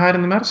try and hide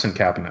in the medicine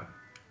cabinet.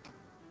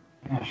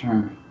 Yeah,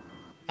 sure.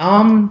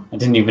 I I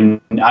didn't even.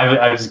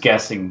 I was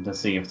guessing to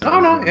see if there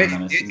don't know. was a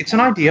medicine It's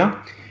an idea.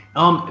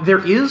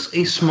 There is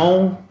a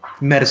small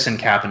medicine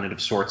cabinet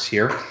of sorts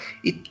here.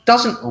 It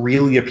doesn't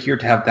really appear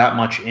to have that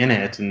much in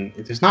it, and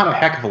there's not a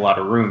heck of a lot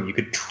of room. You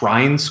could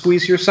try and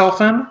squeeze yourself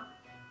in.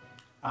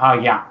 Oh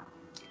yeah.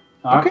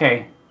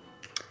 Okay.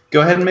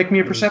 Go ahead and make me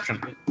a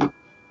perception.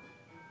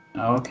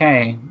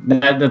 Okay.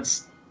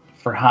 That's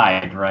for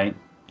hide, right?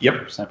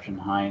 Yep. Perception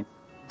hide.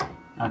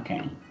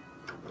 Okay.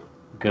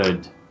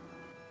 Good.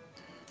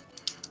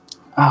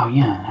 Oh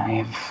yeah,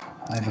 I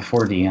have a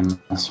 40 in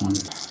this one.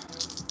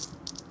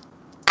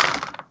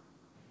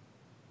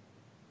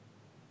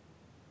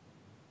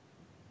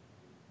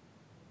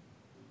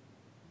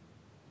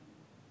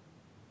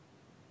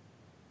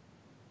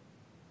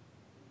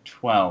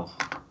 $12.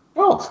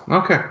 Oh,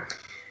 okay.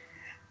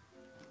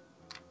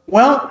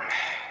 Well,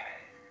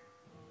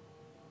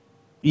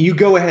 you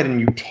go ahead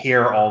and you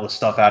tear all the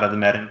stuff out of the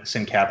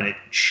medicine cabinet,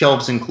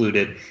 shelves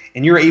included,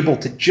 and you're able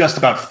to just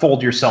about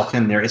fold yourself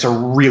in there. It's a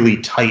really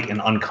tight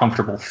and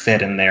uncomfortable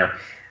fit in there.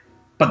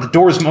 But the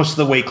door's most of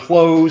the way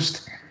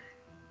closed.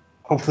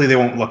 Hopefully they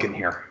won't look in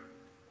here.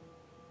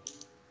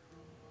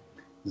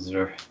 Is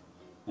there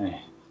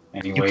any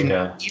You way can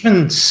to...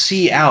 even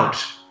see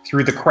out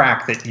through the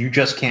crack that you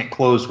just can't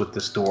close with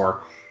this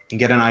door and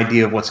get an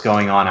idea of what's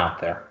going on out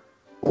there.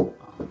 Oh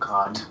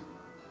God.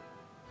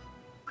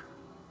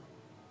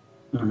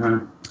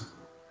 Mm-hmm.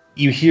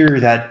 You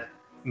hear that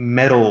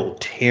metal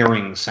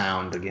tearing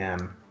sound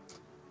again.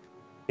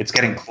 It's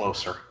getting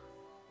closer.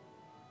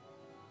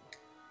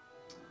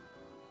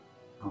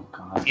 Oh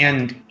God.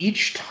 And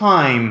each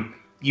time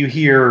you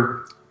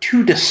hear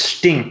two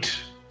distinct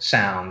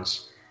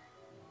sounds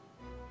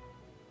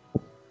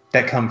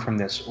that come from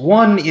this.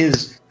 One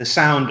is the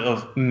sound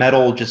of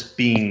metal just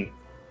being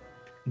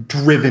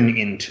driven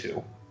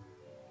into.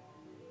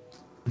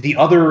 The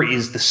other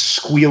is the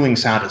squealing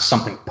sound as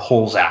something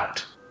pulls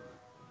out.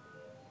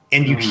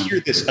 And you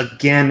hear this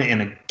again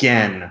and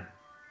again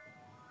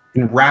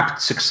in rapid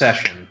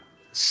succession.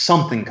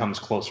 Something comes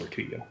closer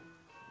to you.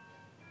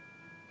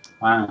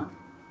 Wow.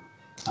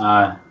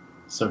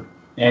 So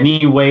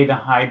any way to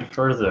hide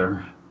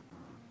further?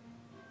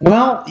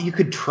 Well, you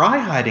could try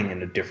hiding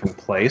in a different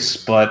place,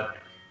 but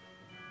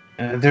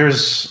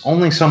there's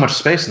only so much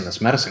space in this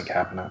medicine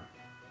cabinet.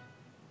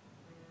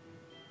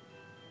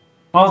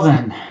 Well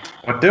then.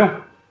 What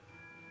do?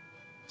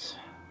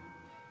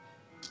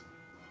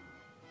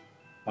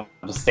 I'll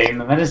just stay in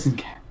the medicine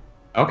cabinet.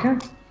 Okay.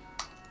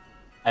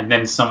 And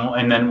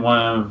then one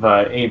of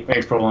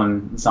April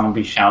and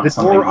Zombie shout The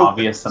something door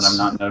obvious that opens.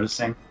 I'm not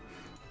noticing.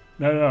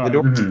 No. The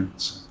door Mhm.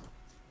 opens.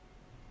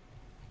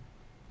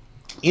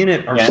 In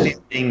it are Yes.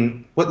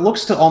 standing what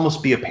looks to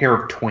almost be a pair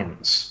of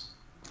twins.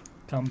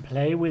 Come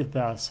play with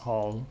us,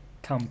 Hall.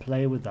 Come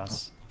play with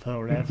us.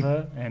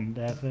 Forever and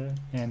ever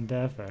and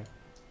ever.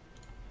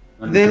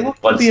 And They look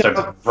to blood be starts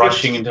about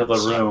rushing into the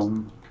 15.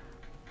 room.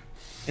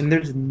 And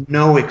there's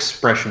no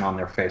expression on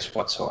their face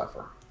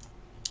whatsoever.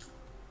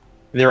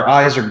 Their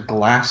eyes are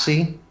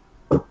glassy.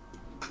 The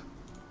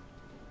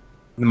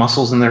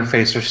muscles in their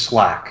face are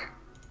slack.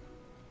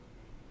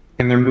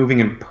 And they're moving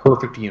in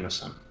perfect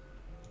unison.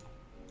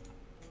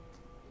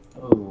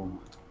 Oh,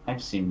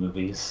 I've seen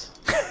movies.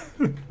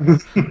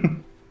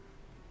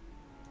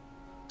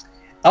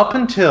 Up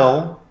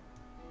until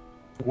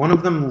one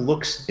of them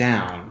looks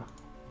down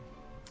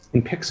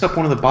and picks up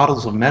one of the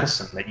bottles of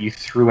medicine that you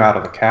threw out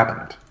of the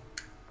cabinet.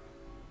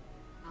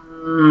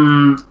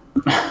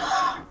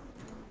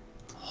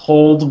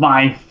 hold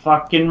my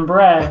fucking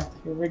breath.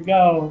 Here we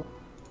go.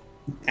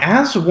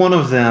 As one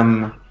of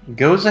them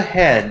goes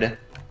ahead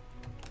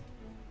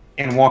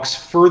and walks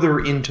further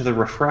into the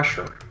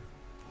refresher,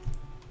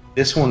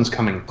 this one's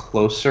coming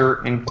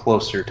closer and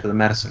closer to the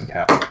medicine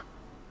cabinet.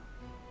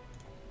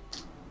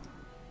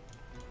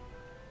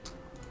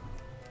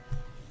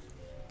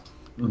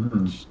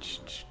 Mm-hmm.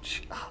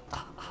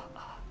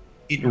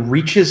 It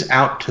reaches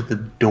out to the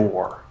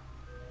door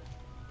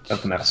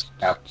of the medicine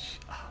cabinet.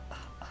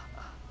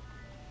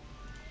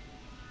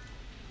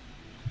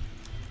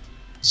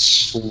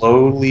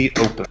 Slowly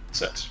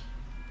opens it.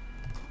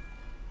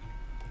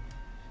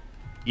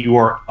 You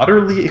are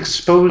utterly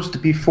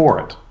exposed before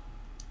it.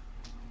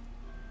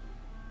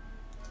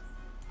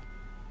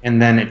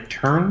 And then it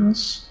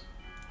turns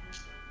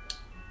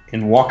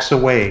and walks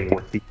away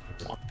with the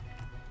other one.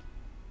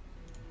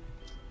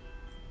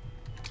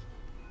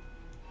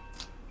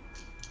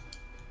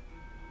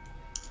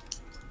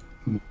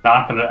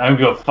 I'm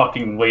gonna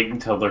fucking wait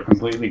until they're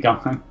completely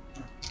gone.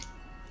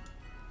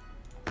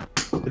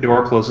 The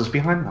door closes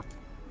behind them.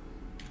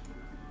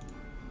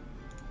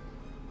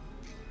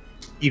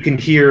 You can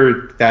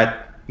hear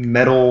that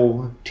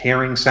metal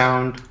tearing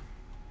sound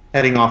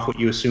heading off what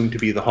you assume to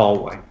be the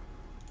hallway.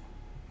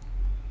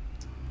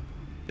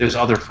 There's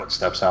other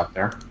footsteps out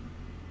there.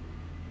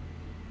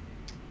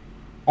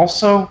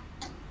 Also,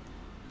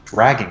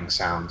 dragging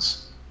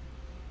sounds.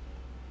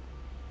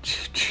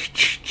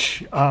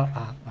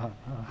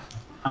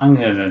 I'm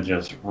gonna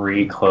just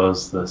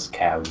reclose this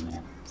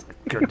cabinet.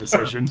 Good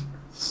decision.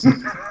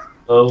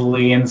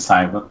 Slowly and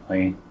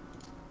silently.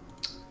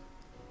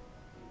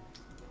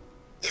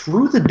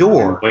 Through the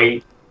door,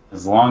 Wait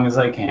as long as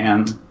I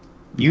can.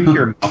 you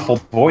hear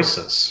muffled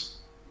voices.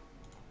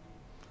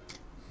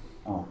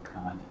 Oh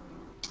god.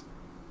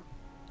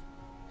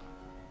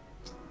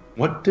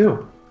 What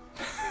do?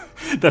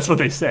 That's what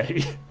they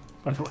say,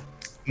 by the way.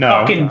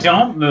 No. Fucking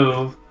don't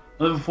move.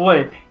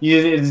 What?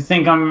 You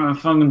think I'm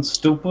fucking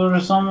stupid or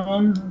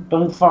something?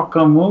 Don't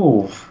fucking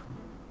move.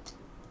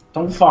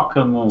 Don't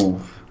fucking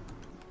move.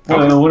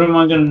 What am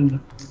I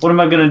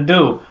gonna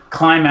do?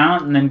 Climb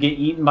out and then get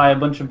eaten by a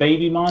bunch of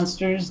baby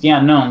monsters?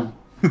 Yeah, no.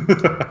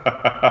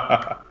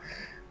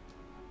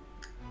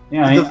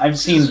 Yeah, I've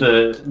seen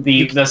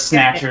the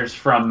snatchers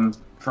from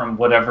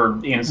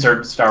whatever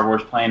insert Star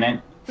Wars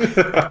planet.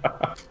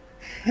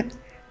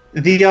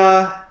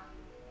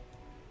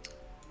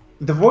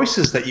 The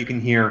voices that you can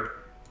hear,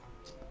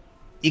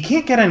 you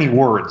can't get any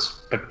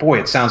words, but boy,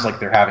 it sounds like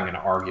they're having an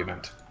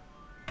argument.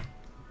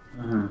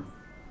 Mm-hmm.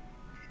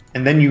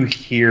 And then you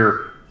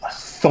hear a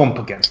thump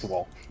against the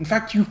wall. In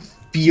fact, you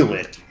feel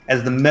it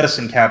as the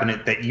medicine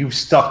cabinet that you've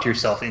stuffed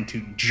yourself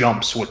into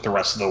jumps with the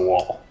rest of the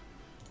wall.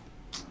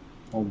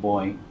 Oh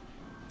boy.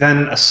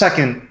 Then a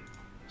second,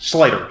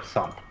 slighter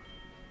thump.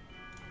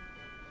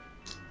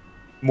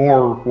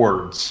 More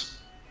words.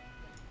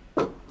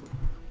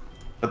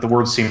 But the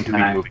words seem to be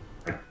Alright. moving.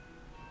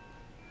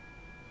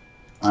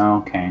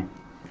 Okay.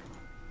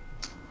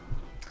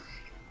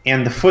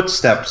 And the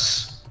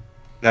footsteps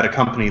that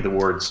accompany the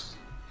words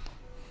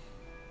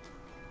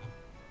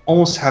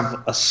almost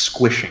have a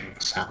squishing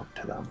sound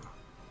to them.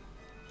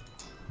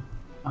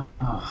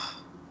 Oh,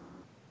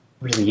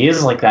 really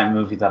is like that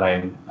movie that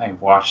I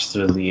watched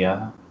through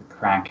the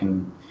crack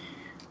in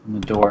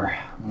the door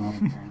while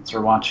my parents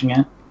were watching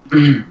it.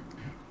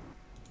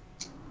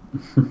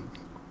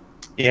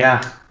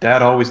 Yeah,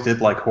 Dad always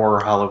did like horror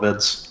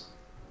holovids.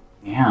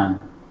 Yeah.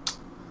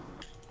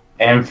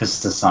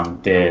 Emphasis on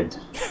did.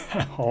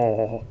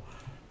 Oh.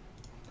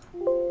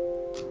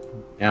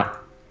 Yeah.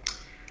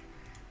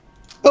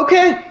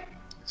 Okay,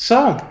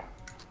 so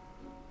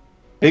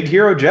Big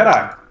Hero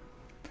Jedi.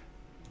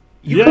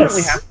 You Yes.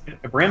 currently have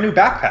a brand new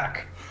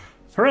backpack.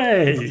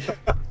 Hooray!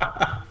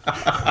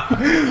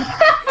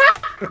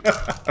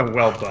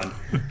 Well done.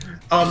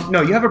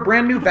 No, you have a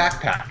brand new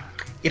backpack.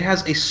 It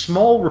has a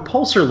small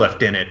repulsor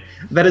lift in it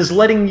that is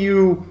letting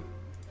you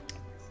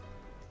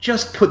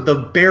just put the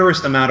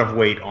barest amount of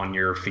weight on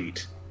your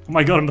feet. Oh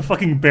my god, I'm the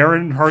fucking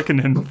Baron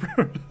Harkonnen.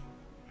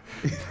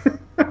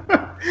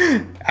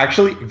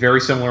 Actually, very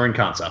similar in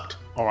concept.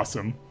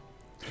 Awesome.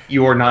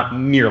 You are not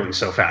nearly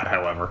so fat,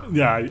 however.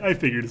 Yeah, I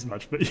figured as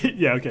much, but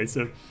yeah, okay,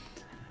 so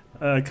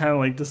kind of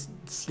like just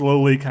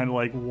slowly kind of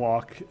like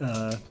walk,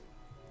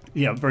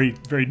 yeah, very,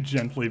 very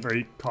gently,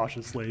 very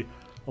cautiously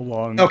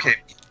along. Okay,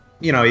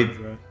 you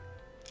know,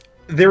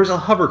 there's a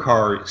hover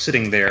car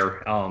sitting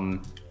there.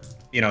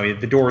 You know,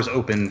 the door is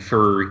open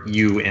for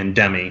you and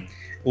Demi.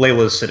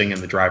 Layla's sitting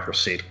in the driver's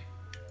seat.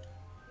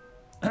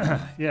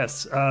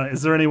 Yes,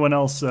 is there anyone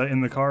else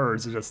in the car, or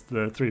is it just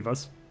the three of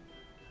us?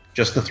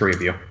 Just the three of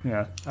you.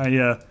 Yeah,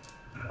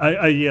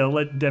 I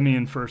let Demi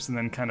in first, and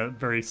then kind of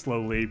very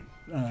slowly,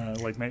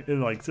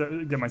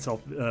 get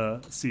myself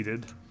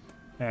seated.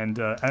 And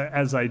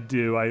as I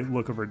do, I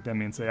look over at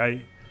Demi and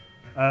say,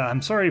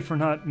 I'm sorry for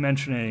not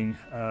mentioning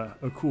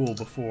Akul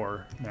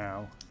before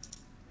now.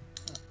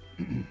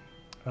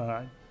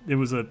 It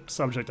was a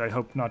subject I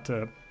hope not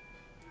to,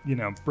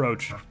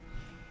 broach.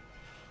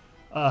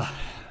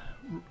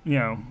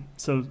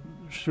 so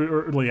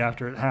shortly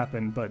after it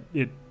happened, but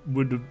it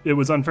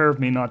was unfair of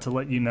me not to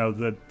let you know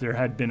that there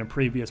had been a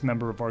previous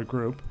member of our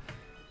group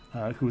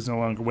who was no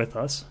longer with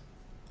us.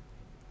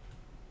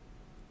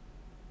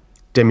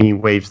 Demi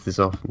waves this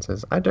off and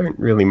says, I don't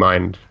really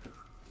mind.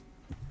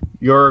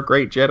 You're a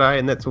great Jedi,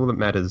 and that's all that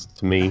matters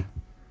to me.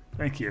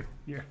 Thank you.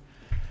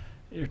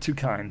 You're too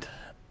kind.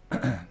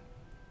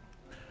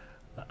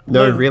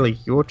 No, really,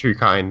 you're too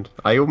kind.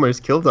 I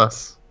almost killed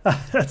us.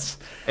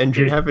 And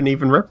you haven't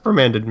even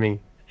reprimanded me.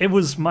 It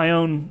was my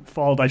own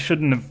fault. I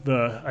shouldn't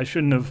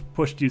have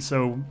pushed you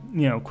so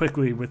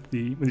quickly with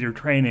your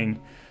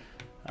training.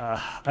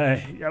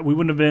 We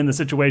wouldn't have been in the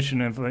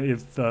situation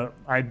if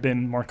I'd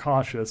been more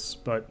cautious.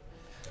 But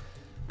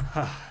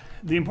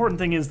the important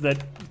thing is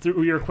that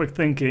through your quick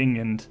thinking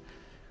and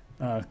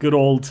good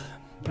old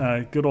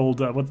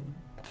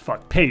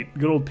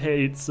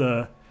Pate's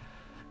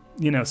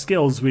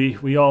skills,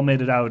 we all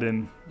made it out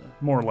in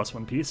more or less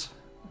one piece.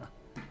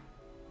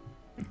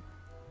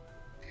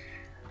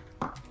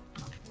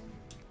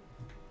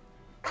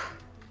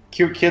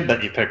 Cute kid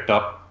that you picked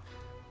up,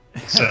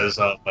 says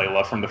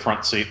Layla from the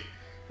front seat.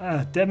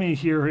 Demi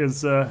here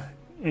is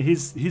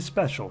he's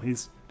special. He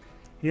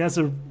has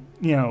a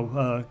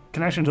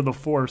connection to the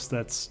Force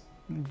that's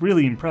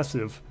really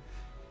impressive.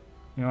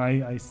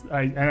 I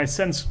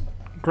sense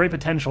great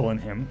potential in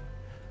him.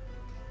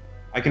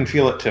 I can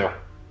feel it too.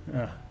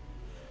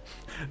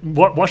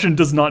 Washington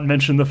does not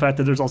mention the fact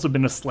that there's also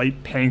been a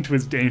slight pang to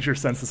his danger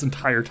sense this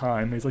entire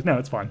time. He's like, no,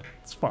 it's fine.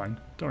 It's fine.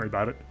 Don't worry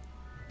about it.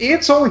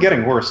 It's only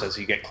getting worse as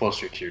you get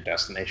closer to your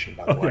destination,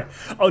 by the way.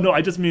 Yeah. Oh, no,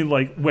 I just mean,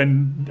 like,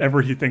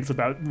 whenever he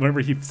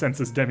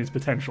senses Demi's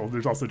potential,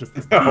 there's also just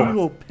this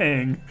little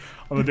pang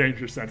on the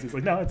danger sense. He's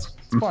like, no, it's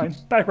fine.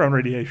 Background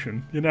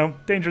radiation,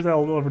 danger's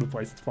all over the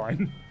place. It's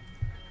fine.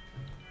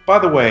 By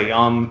the way,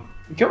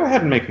 go ahead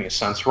and make me a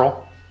sense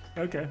roll.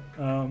 Okay.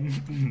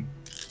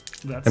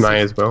 That's And I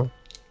as well?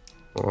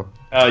 Or...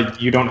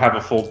 you don't have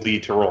a full D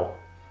to roll.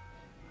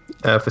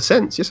 For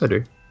sense, yes I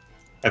do.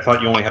 I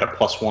thought you only had a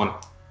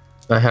 +1.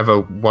 I have a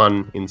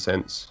 1 in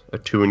sense, a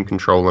 2 in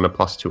control, and a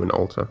 +2 in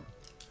alter.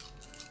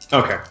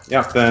 Okay,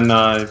 yeah, then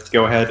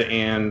go ahead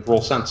and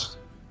roll sense.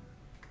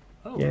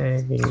 Oh,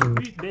 Yay.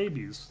 sweet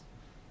babies.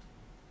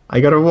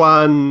 I got a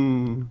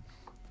 1!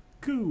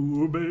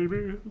 Cool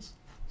babies.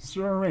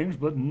 Strange,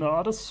 but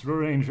not a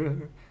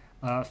stranger.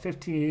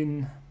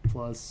 15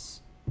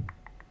 plus...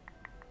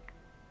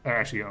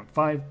 Actually,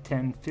 5,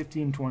 10,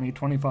 15, 20,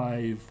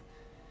 25,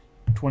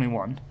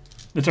 21.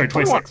 Sorry,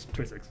 26.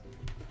 26.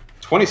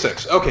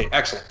 26. Okay,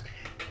 excellent.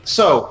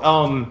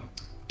 So,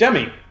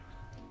 Demi,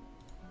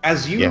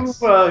 as you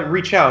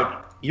reach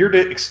out, your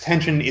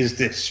attention is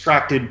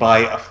distracted by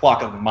a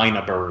flock of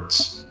myna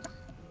birds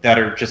that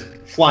are just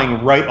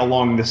flying right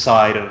along the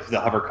side of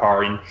the hover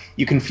car, and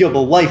you can feel the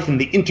life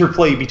and the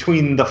interplay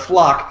between the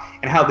flock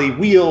and how they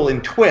wheel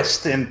and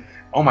twist, and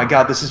oh my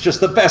god, this is just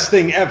the best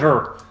thing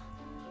ever!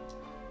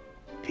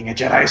 Being a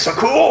Jedi is so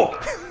cool!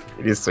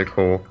 It is so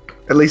cool.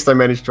 At least I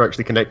managed to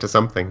actually connect to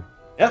something.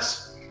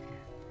 Yes.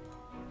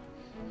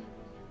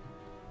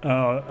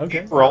 Okay.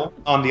 April,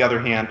 on the other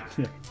hand,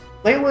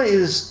 Layla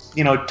is,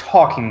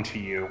 talking to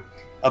you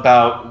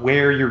about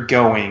where you're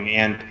going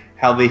and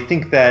how they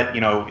think that,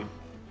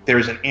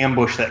 there's an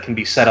ambush that can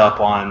be set up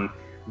on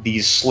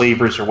these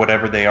slavers or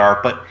whatever they are,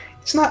 but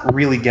it's not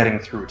really getting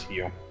through to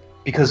you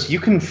because you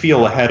can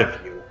feel ahead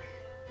of you,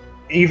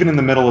 even in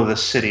the middle of the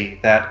city,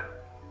 that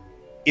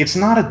it's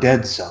not a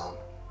dead zone.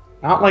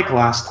 Not like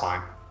last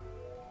time.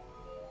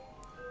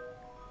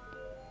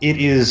 It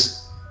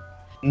is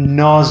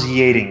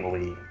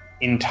nauseatingly,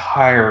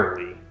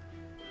 entirely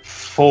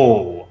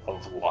full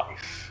of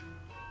life.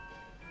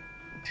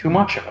 Too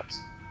much of it.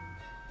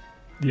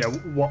 Yeah,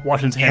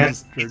 Washington's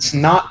hands. It's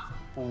not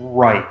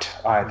right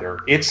either.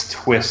 It's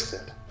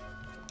twisted.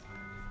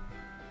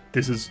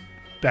 This is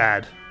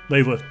bad.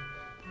 Layla,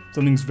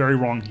 something's very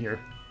wrong here.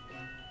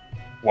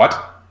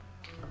 What?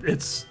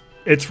 It's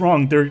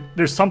wrong.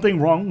 There's something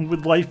wrong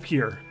with life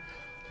here.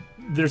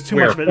 There's too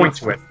Where? much of it. Point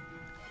to it.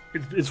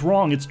 It's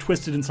wrong. It's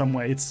twisted in some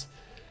way. It's...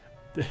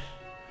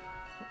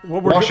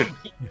 Washington,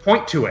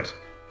 point to it.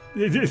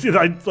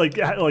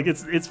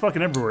 It's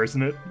fucking everywhere,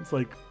 isn't it? It's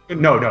like...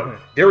 No.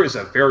 There is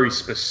a very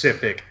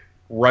specific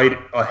right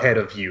ahead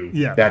of you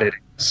that it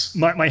is.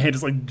 My hand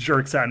just like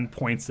jerks out and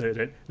points at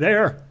it.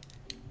 There!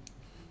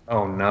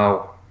 Oh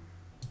no.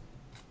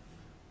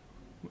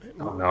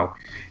 Oh no.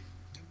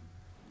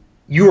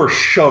 You are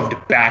shoved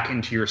back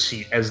into your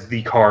seat as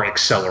the car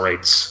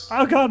accelerates.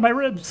 Oh god, my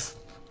ribs!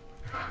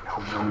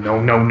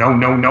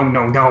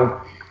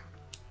 No.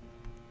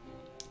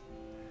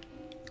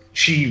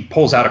 She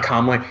pulls out a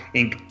comm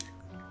link.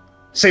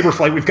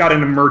 Saberflight, we've got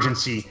an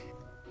emergency.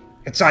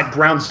 It's at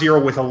ground zero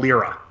with a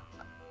Lyra.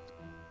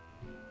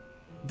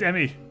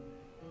 Demi.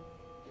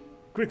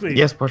 Quickly.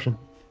 Yes, Portion.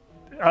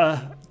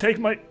 Take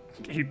my...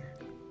 He,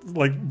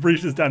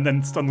 reaches down,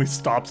 then suddenly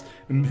stops,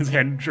 and his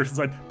hand jerks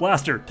aside.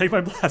 Blaster! Take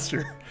my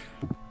blaster!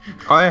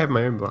 I have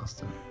my own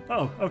blaster.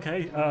 Oh,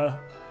 okay.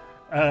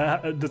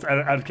 Just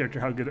out of character,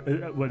 how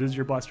good... what is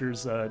your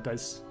blaster's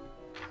dice?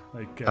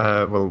 Like,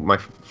 well, my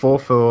 4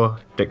 for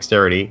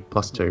dexterity,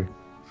 +2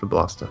 for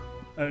blaster.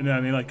 no,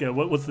 I mean, like,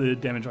 what's the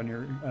damage on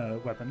your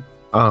weapon?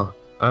 Oh,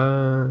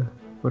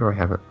 where do I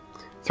have it?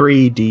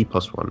 3d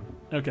 +1.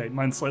 Okay,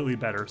 mine's slightly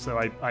better. So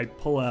I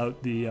pull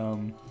out the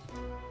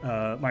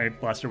my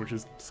blaster, which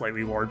is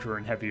slightly larger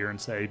and heavier, and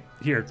say,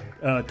 "Here,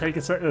 take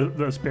a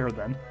spare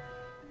then."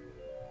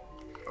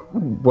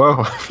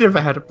 Whoa, I've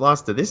never had a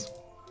blaster this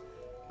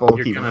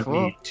bulky You're gonna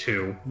before. need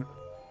 2.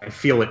 I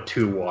feel it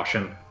too,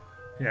 Washington.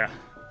 Yeah.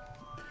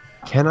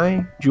 Can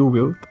I dual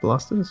wield the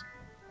blasters?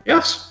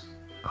 Yes.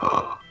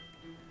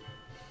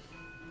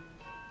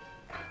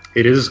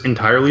 It is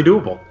entirely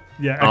doable.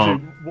 Yeah.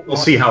 Actually, We'll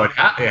see how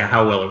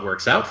well it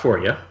works out for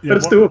you, Yeah, but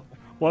it's doable.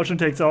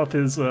 Washington takes off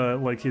his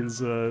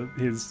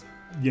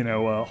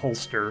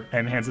holster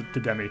and hands it to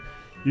Demi.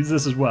 Use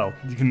this as well.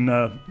 You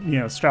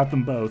can strap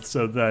them both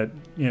so that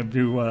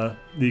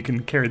you can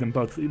carry them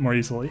both more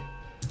easily.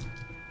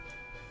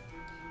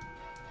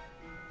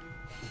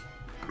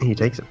 He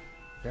takes it.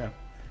 Yeah.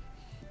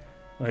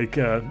 Like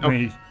when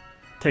he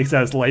takes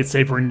out his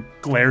lightsaber and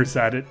glares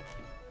at it.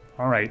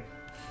 All right.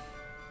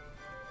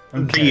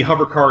 Okay. The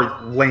hover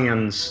car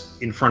lands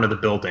in front of the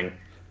building.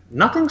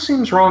 Nothing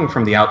seems wrong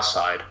from the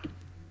outside.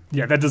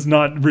 Yeah, that does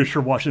not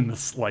reassure Washington the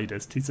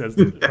slightest. He says,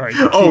 all right.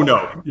 Oh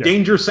no. Yeah.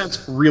 Danger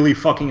sense really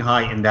fucking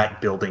high, and that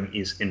building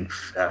is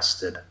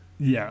infested.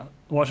 Yeah.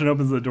 Washington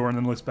opens the door and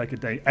then looks back at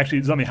Demi.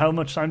 Actually, Zombie, how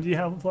much time do you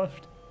have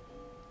left?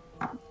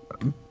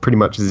 Pretty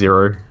much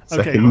 0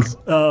 seconds.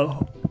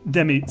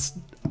 Demi,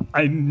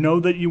 I know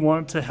that you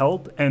want to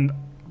help, and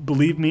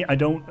believe me,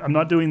 I'm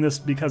not doing this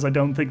because I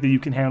don't think that you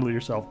can handle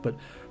yourself, but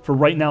for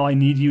right now, I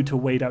need you to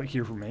wait out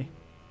here for me.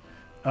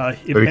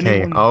 If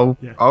Okay,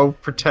 anyone, I'll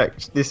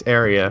protect this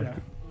area.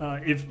 Yeah.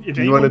 If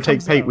Do you want to take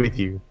comes Pate out- with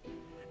you?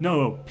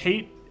 No,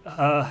 Pate.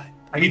 I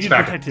need Pate's you to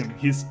back. protect him.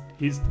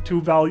 He's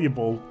too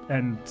valuable,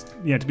 and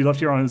to be left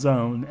here on his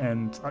own,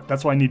 and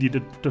that's why I need you to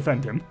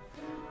defend him.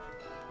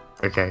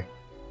 Okay.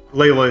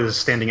 Layla is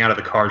standing out of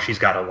the car. She's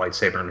got a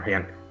lightsaber in her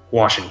hand.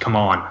 Washington, come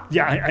on.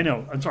 Yeah, I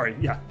know. I'm sorry.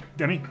 Yeah,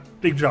 Demi,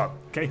 big job.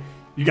 Okay,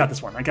 you got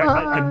this one.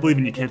 I believe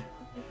in you, kid.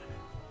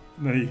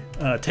 And then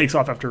he takes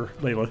off after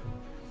Layla.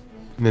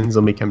 And then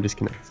Zombie Cam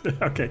disconnects.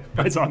 Okay,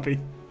 bye, Zombie.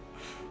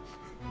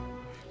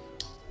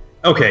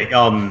 Okay,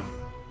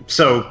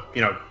 so,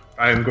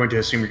 I'm going to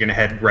assume you're going to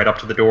head right up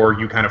to the door,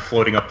 you kind of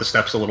floating up the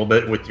steps a little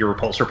bit with your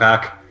repulsor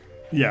pack.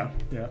 Yeah.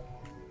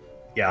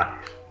 Yeah.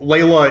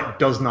 Layla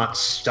does not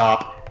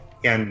stop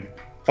and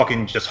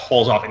fucking just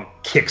hauls off and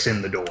kicks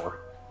in the door.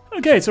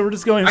 Okay, so we're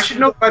just going. I should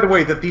note, by the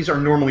way, that these are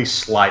normally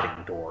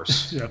sliding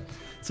doors. Yeah.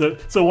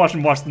 So watch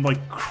them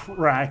like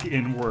crack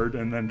inward,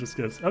 and then just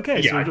goes.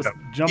 Okay, so we're just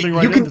jumping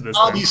right you into can this.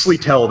 obviously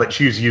tell that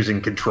she's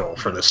using control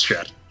for this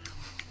shit.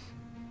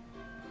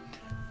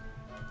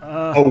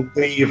 A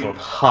wave of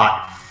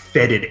hot,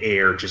 fetid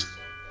air just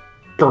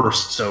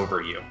bursts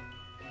over you.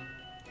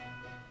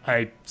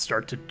 I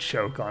start to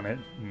choke on it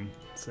and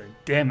say,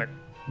 "Damn it,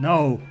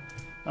 no,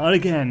 not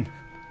again."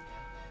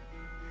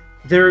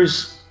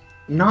 There's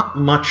not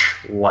much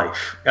light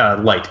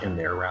in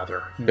there,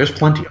 rather. There's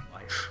plenty of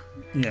life.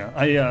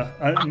 Yeah,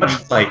 Not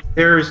much light.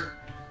 There's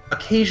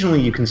occasionally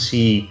you can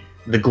see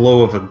the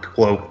glow of a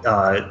glow,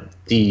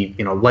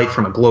 light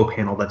from a glow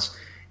panel that's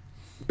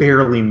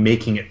barely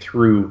making it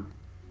through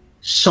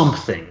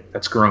something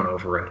that's grown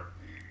over it.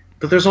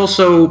 But there's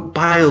also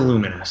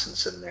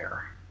bioluminescence in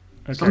there.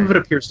 Okay. Some of it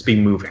appears to be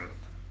moving.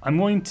 I'm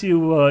going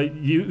to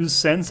use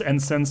sense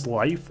and sense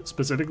life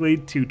specifically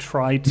to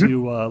try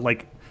to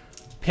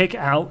pick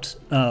out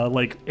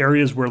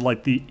areas where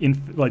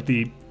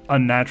the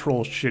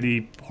unnatural,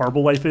 shitty,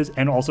 horrible life is,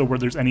 and also where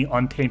there's any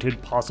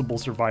untainted possible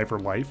survivor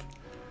life.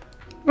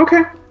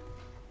 Okay.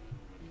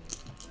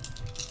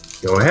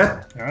 Go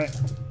ahead. All right.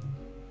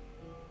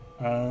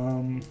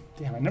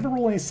 Damn, I never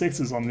roll any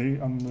 6s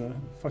on the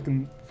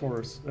fucking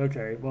force.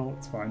 Okay, well,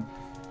 it's fine.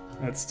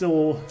 That's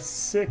still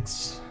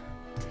 6,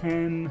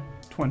 10,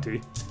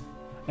 20.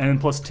 And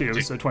plus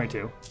 2, so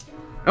 22.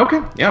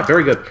 Okay, yeah,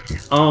 very good.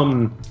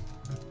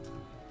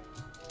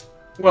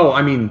 Well,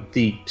 I mean,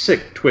 the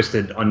sick,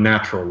 twisted,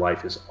 unnatural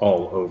life is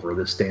all over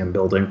this damn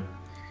building.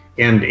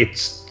 And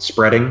it's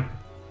spreading.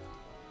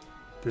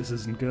 This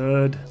isn't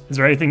good. Is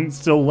there anything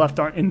still left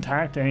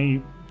intact?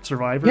 Any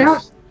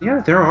survivors? Yeah,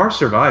 there are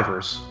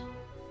survivors.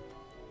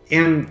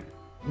 And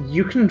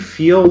you can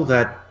feel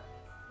that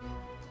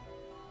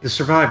the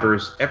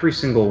survivors, every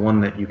single one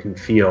that you can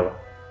feel,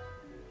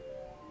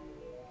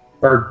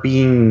 are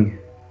being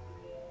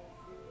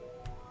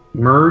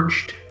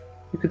merged,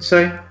 you could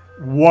say.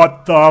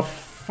 What the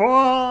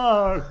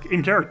fuck?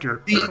 In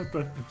character.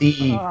 What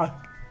The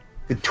fuck?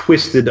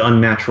 twisted,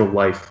 unnatural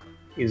life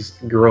is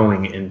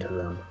growing into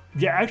them.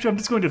 Yeah, actually, I'm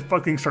just going to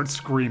fucking start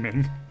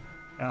screaming.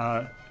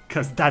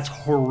 Because that's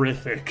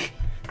horrific.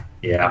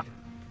 Yeah.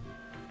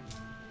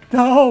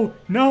 No!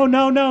 No,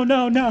 no, no,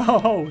 no,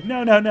 no!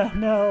 No, no, no,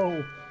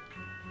 no!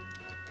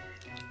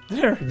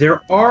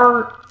 There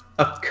are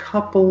a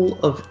couple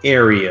of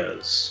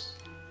areas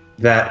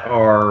that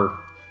are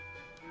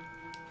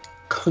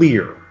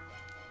clear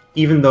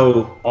even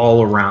though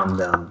all around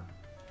them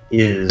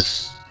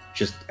is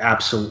just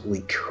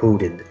absolutely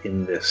coated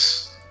in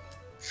this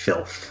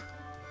filth.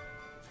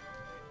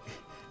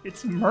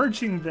 It's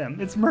merging them.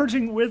 It's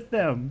merging with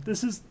them.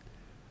 This is...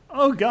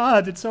 Oh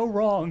God, it's so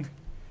wrong.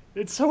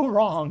 It's so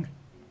wrong.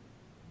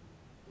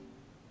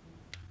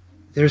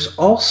 There's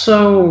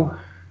also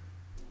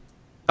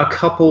a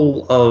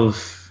couple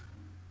of...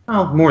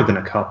 well, more than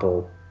a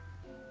couple.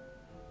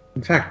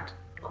 In fact,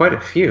 quite a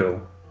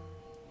few.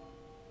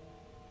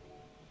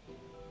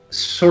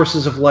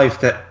 Sources of life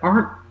that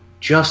aren't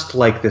just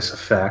like this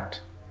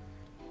effect.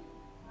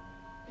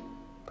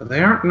 But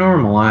they aren't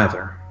normal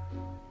either.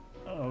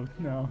 Oh,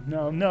 no,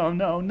 no, no,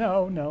 no,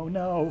 no, no,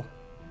 no.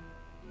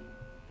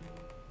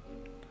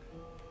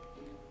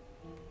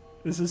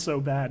 This is so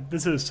bad.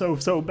 This is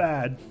so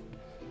bad.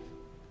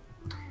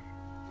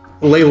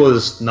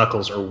 Layla's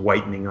knuckles are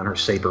whitening on her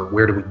saber.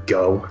 Where do we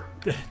go?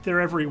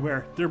 They're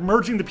everywhere. They're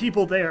merging the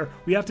people there.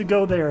 We have to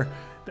go there.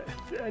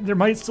 There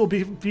might still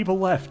be people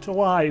left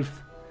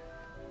alive.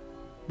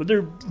 But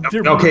they're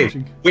okay,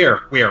 merging.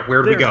 Where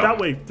do we go? That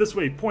way, this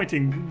way,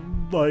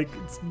 pointing, like,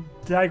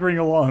 staggering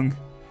along.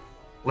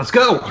 Let's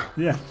go!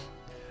 Yeah.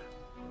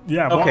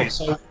 Yeah, okay,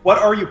 so what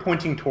are you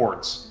pointing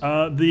towards?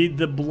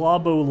 The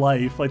blobo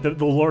life, like the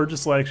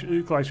largest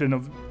collection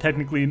of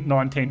technically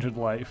non-tainted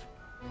life.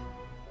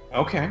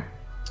 Okay.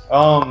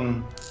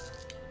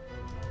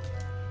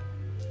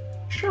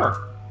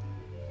 Sure.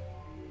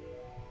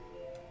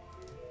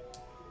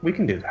 We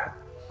can do that.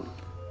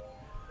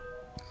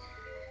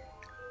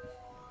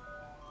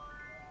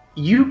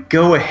 You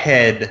go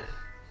ahead,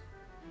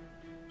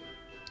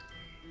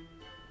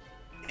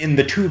 and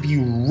the two of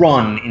you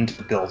run into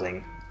the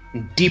building.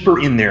 Deeper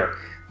in there,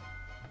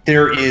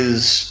 there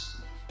is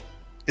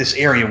this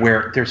area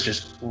where there's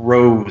just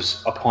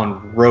rows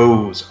upon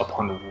rows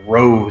upon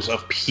rows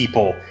of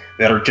people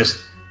that are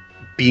just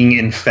being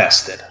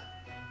infested.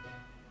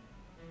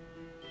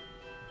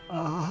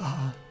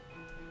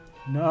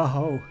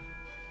 No.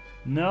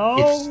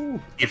 No!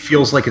 It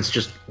feels like it's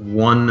just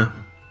one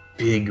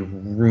big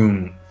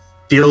room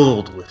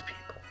filled with people.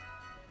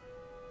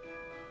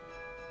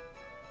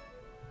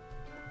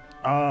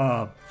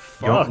 Fuck.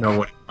 You don't know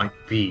what it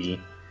might be.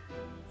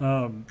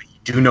 But you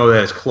do know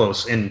that it's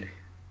close, and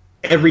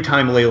every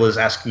time Layla's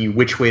asking you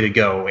which way to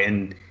go,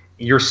 and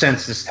your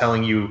sense is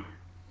telling you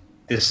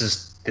this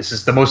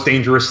is the most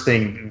dangerous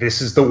thing,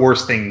 this is the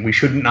worst thing, we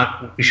should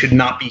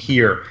not be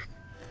here.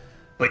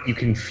 But you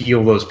can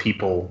feel those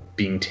people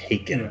being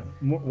taken. Yeah.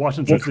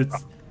 Washington,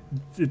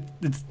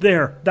 it's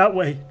there, that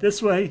way,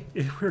 this way.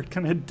 We're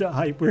gonna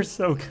die. We're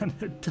so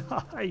gonna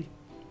die.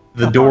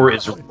 The door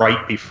is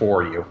right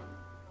before you.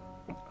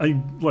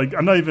 I'm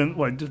not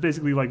even, just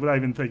basically, without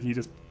even thinking, he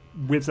just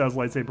whips out his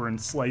lightsaber and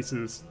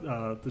slices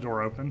the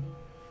door open.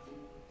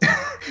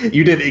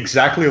 You did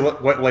exactly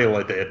what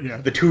Layla did. Yeah.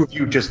 The two of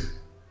you just...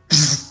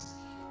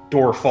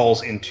 door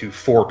falls into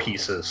 4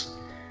 pieces.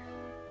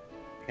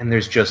 And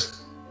there's just...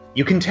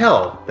 You can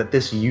tell that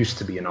this used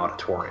to be an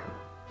auditorium.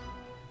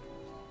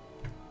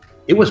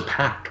 It was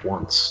packed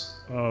once.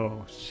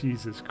 Oh,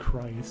 Jesus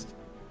Christ.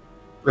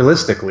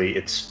 Realistically,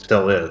 it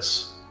still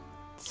is.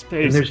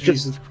 Space, there's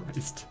Jesus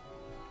Christ.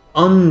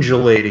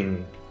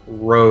 Undulating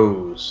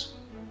rows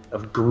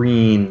of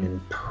green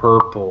and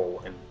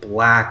purple and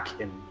black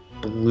and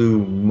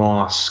blue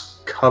moss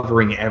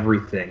covering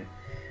everything.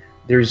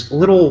 There's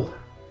little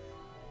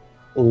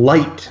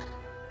light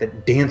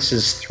that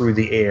dances through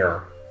the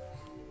air.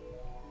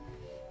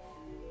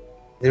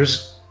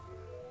 There's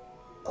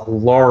a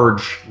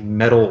large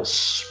metal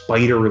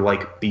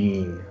spider-like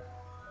being,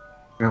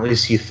 or at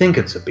least you think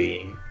it's a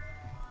being,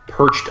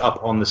 perched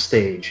up on the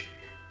stage.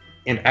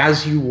 And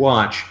as you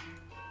watch,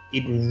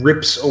 it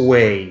rips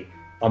away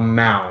a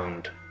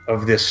mound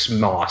of this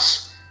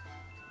moss,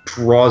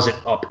 draws it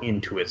up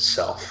into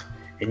itself.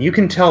 And you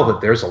can tell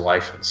that there's a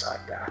life inside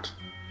that.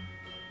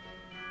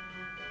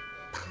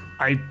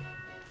 I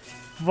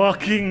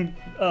fucking,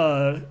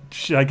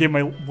 shit, I gave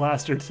my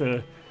blaster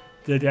to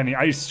Danny.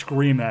 I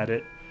scream at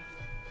it.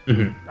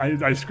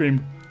 Mm-hmm. I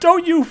scream,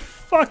 don't you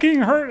fucking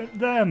hurt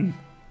them!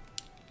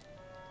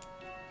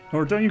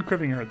 Or don't you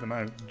cripping hurt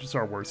them, just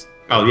our worst.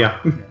 Oh, yeah.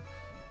 Yeah.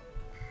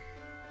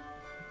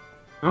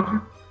 Okay.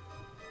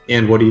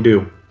 And what do you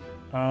do?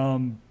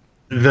 Um,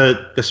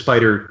 The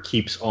spider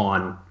keeps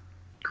on,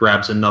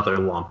 grabs another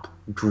lump,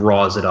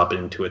 draws it up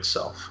into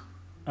itself.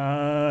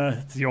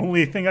 the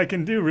only thing I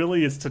can do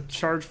really is to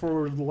charge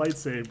forward with the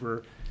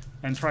lightsaber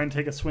and try and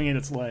take a swing at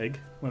its leg,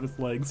 with its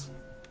legs.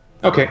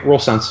 Okay, roll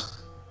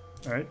sense.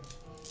 Alright.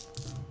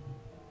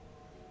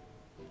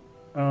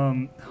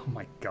 Oh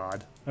my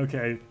god.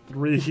 Okay,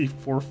 3,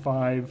 4,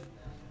 5,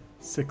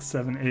 6,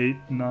 7, 8,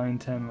 9,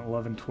 10,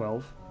 11,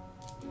 12.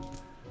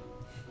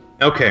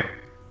 Okay.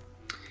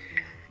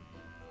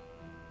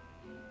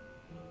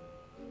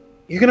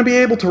 You're going to be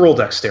able to roll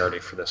dexterity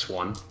for this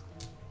one.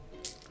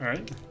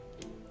 Alright.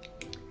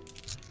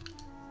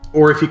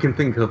 Or if you can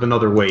think of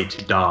another way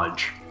to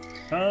dodge.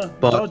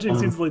 Dodging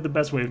seems like the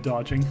best way of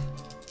dodging.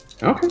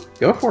 Okay,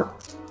 go for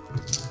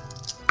it.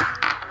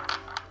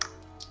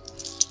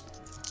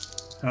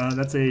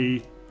 That's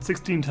a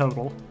 16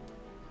 total.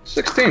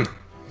 16.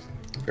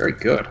 Very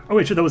good. Oh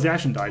wait, shit, that was the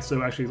action die,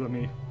 so actually let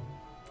me...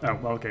 Oh,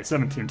 well, okay,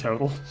 17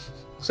 total.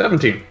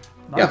 17.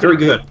 Yeah, very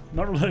good.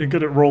 Not really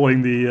good at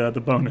rolling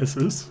the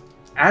bonuses.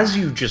 As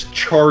you just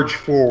charge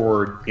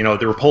forward, the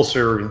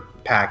repulsor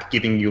pack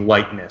giving you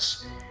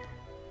lightness,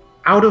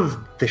 out of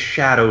the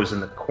shadows in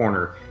the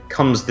corner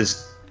comes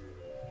this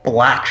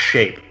black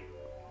shape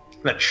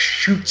that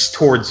shoots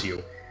towards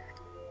you,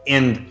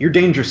 and your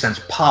danger sense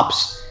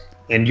pops,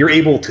 and you're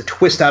able to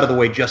twist out of the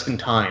way just in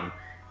time.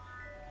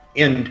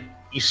 And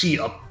you see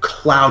a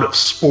cloud of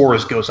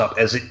spores goes up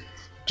as it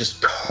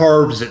just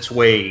carves its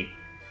way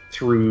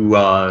through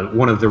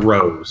one of the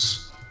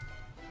rows,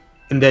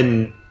 and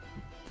then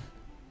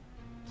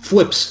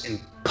flips and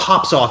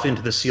pops off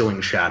into the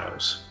ceiling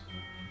shadows.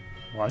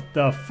 What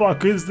the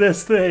fuck is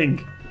this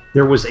thing?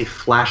 There was a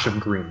flash of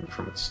green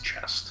from its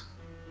chest.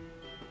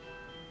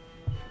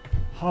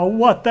 Oh,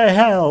 what the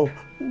hell?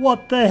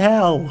 What the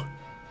hell?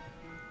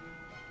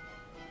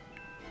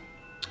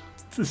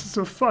 This is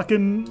a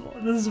fucking...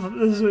 This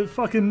is a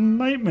fucking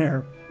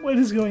nightmare. What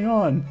is going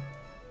on?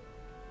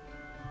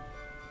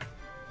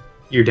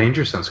 Your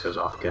danger sense goes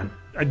off again.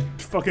 I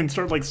fucking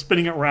start, like,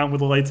 spinning it around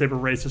with a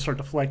lightsaber rays to start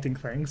deflecting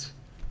things.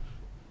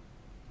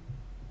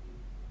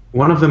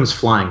 One of them is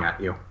flying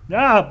at you.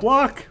 Ah,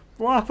 block!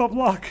 Block,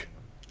 block!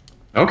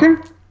 Okay.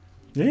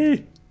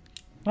 Yay!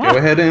 Go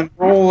ahead and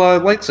roll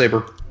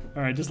lightsaber.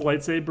 Alright, just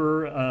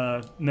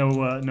lightsaber,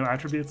 no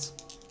attributes?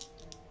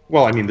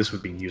 Well, I mean, this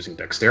would be using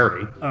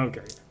dexterity.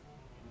 Okay.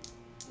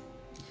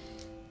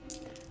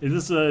 Is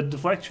this a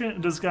deflection?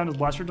 Does it count as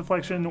blaster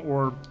deflection,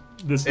 or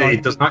this?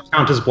 It does not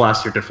count as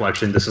blaster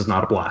deflection. This is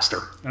not a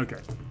blaster. Okay.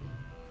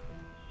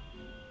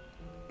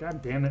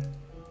 God damn it.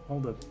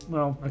 Hold up.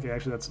 Well, okay,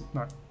 actually that's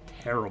not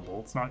terrible.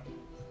 It's not...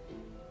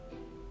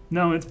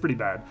 No, it's pretty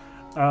bad.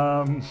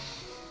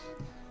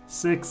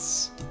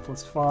 6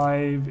 plus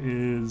 5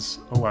 is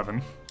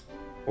 11.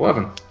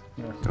 11.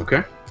 Yeah.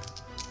 Okay.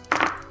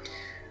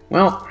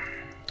 Well,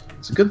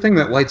 it's a good thing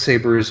that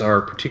lightsabers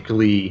are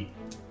particularly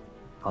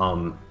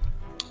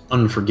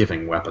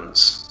unforgiving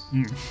weapons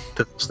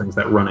to those things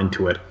that run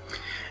into it.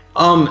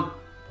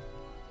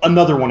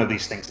 Another one of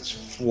these things is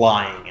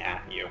flying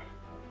at you.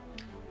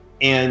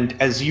 And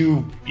as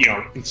you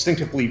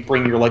instinctively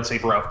bring your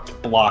lightsaber out to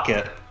block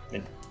it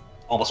and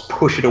almost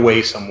push it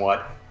away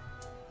somewhat,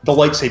 the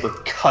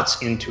lightsaber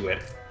cuts into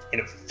it, and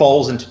it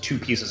falls into two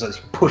pieces as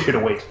you push it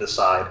away to the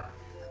side.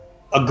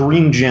 A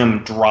green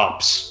gem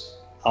drops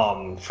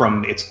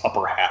from its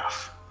upper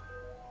half.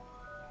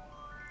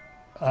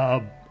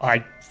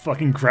 I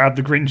fucking grabbed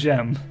the green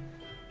gem.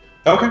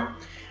 Okay.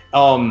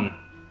 Upon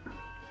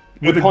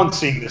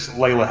seeing this,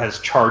 Layla has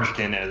charged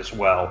in as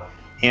well.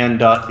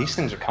 And these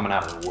things are coming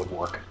out of the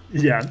woodwork.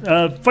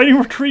 Yeah, fighting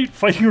retreat,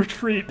 fighting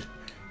retreat.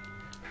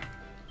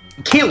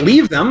 You can't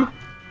leave them.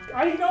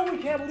 I know we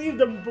can't leave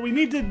them, but we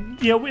need to,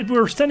 if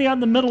we're standing out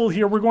in the middle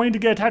here, we're going to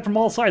get attacked from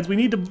all sides. We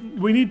need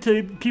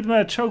to keep them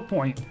at a choke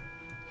point.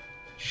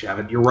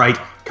 Shavit, you're right.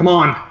 Come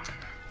on.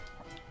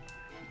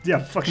 Yeah,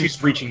 fucking...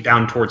 She's reaching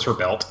down towards her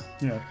belt.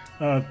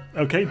 Yeah.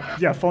 Okay.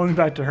 Yeah, falling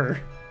back to her.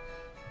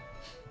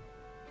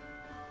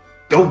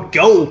 Go!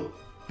 Go!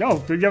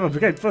 Yeah,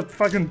 okay,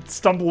 fucking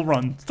stumble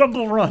run.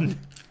 Stumble run!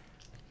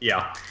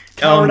 Yeah.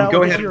 Coward out go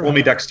with ahead the and hero. roll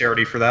me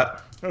dexterity for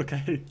that.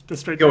 Okay, just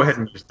straight Go ahead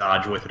and just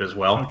dodge with it as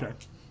well. Okay.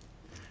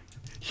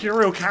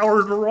 Hero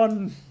coward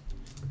run!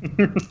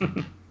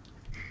 Okay,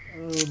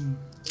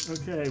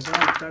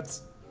 well,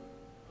 that's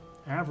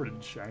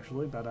average,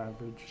 actually. About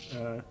average.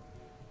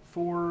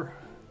 4,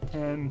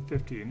 10,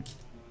 15.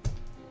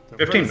 So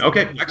 15,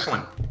 okay,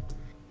 excellent.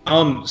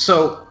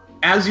 So,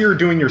 as you're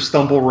doing your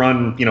stumble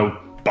run,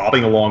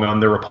 bobbing along on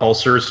the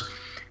repulsors,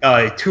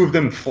 two of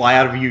them fly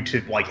out of you to,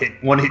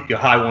 one hit you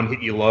high, one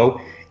hit you low.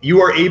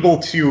 You are able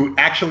to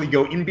actually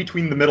go in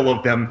between the middle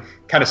of them,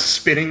 kind of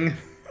spinning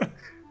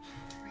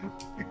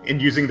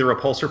and using the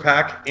repulsor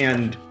pack,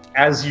 and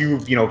as you,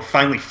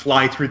 finally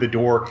fly through the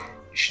door,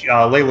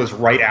 Layla's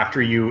right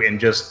after you and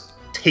just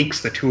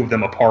takes the two of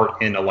them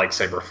apart in a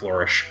lightsaber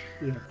flourish.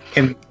 Yeah.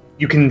 And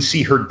you can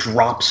see her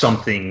drop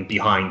something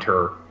behind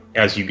her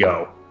as you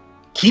go.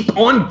 Keep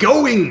on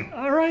going!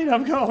 Alright,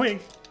 I'm going!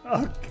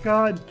 Oh,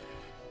 God.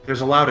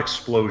 There's a loud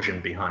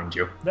explosion behind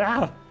you.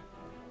 Ah!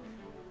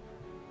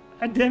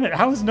 God damn it,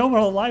 how is no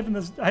one alive in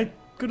this? I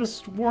could have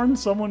sworn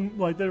someone,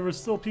 there were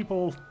still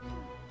people,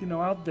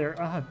 out there.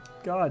 Ah,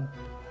 God.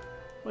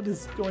 What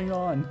is going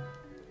on?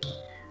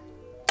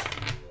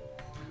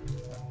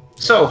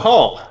 So,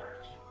 Hall.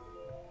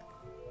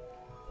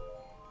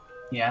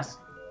 Yes?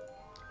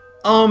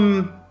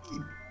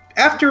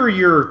 After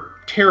your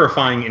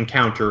terrifying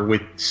encounter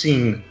with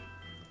seeing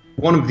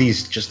one of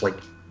these just,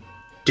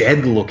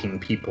 dead-looking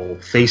people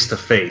face to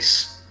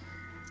face,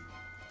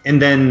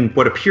 and then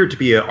what appeared to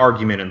be an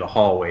argument in the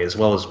hallway, as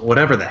well as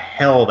whatever the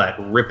hell that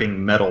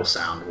ripping metal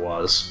sound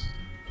was,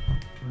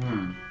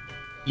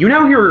 you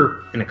now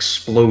hear an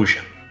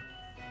explosion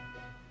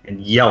and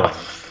yelling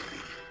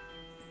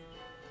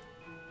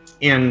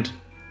and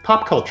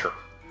pop culture.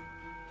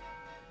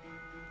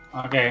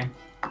 Okay.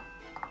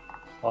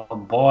 Oh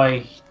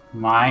boy,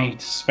 my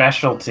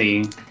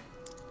specialty.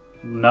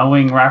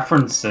 Knowing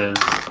references.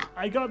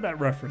 I got that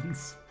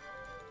reference.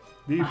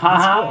 The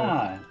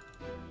Ha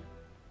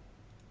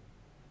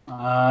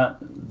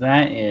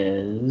that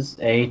is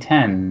a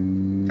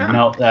 10.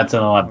 No, that's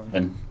an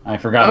 11. I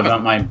forgot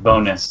about my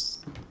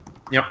bonus.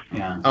 Yep.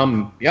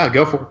 Yeah. Yeah,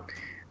 go for it.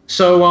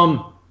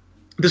 So,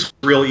 this is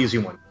a real easy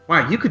one.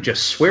 Wow, you could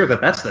just swear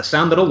that that's the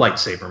sound that a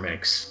lightsaber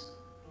makes.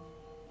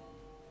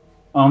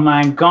 Oh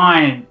my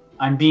god,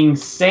 I'm being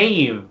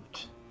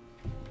saved.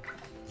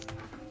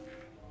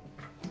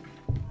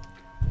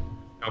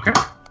 Okay.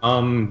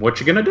 What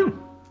you gonna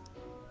do?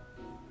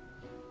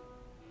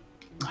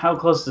 How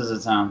close does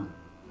it sound?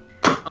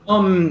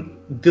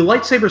 The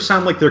lightsabers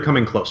sound like they're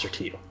coming closer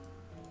to you.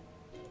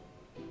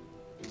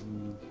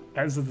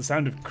 As is the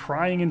sound of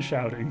crying and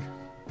shouting.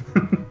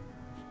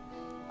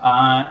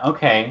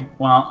 Okay.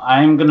 Well,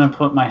 I'm gonna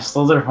put my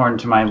Slitherhorn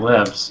to my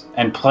lips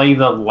and play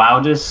the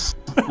loudest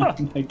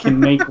I can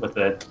make with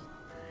it.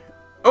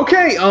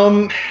 Okay,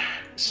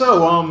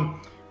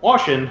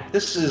 Washington,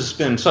 this has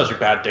been such a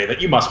bad day that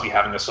you must be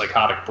having a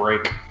psychotic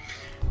break.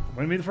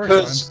 Wouldn't be the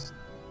first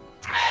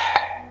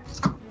time.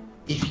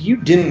 If you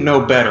didn't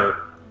know better,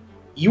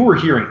 you were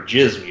hearing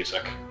jizz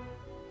music.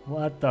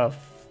 What the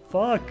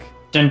fuck?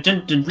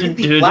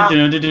 Really loud.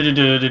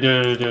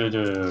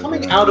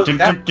 Coming out of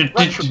that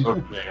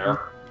retro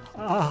there,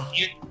 Ah,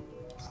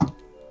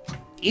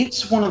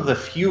 it's one of the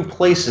few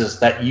places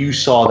that you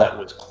saw that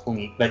was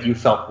clean, that you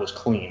felt was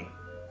clean.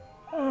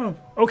 oh,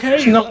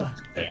 There's okay. nothing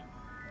there.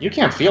 You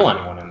can't feel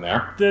anyone in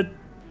there.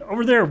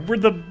 Over there, where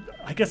the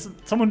I guess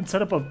someone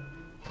set up a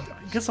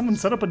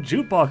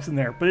jukebox in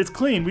there, but it's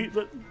clean.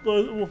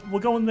 We'll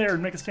go in there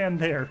and make a stand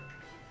there.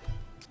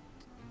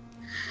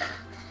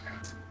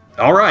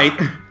 All right.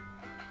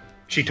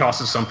 She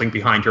tosses something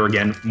behind her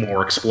again.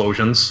 More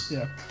explosions.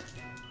 Yeah.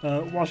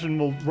 Washington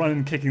will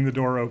run kicking the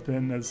door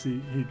open as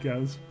he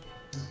goes.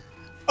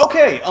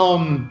 Okay.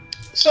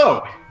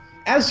 So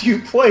as you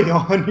play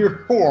on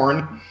your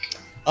horn,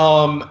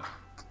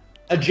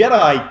 a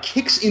Jedi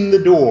kicks in the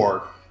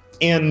door,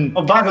 and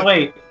Oh, by the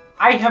way,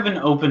 I haven't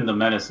opened the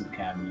medicine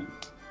cabinet.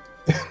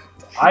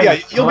 yeah,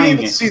 you'll be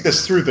able to see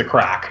this through the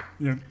crack.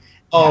 Yeah.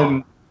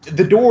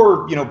 The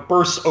door,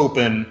 bursts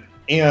open,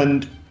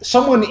 and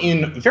someone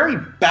in very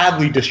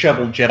badly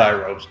disheveled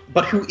Jedi robes,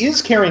 but who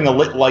is carrying a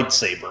lit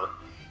lightsaber,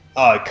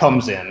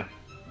 comes in.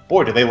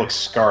 Boy, do they look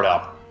scarred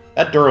up.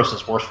 That Duros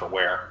is worse for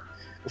wear.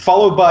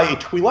 Followed by a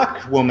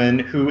Twi'lek woman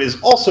who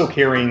is also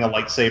carrying a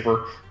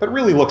lightsaber, but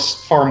really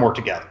looks far more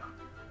together.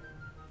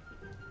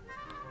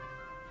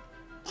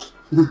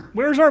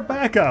 Where's our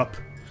backup?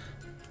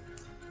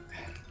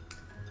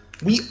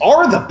 We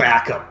are the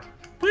backup.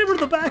 We were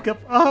the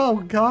backup. Oh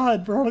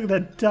God, we're all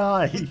gonna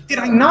die. Did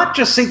I not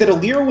just say that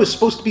Alira was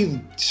supposed to be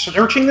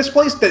searching this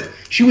place? That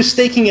she was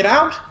staking it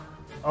out?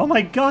 Oh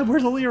my God,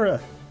 where's Alira?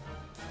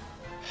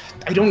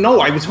 I don't know.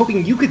 I was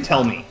hoping you could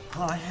tell me.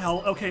 Oh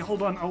hell. Okay,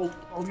 hold on.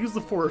 I'll use the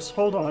Force.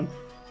 Hold on.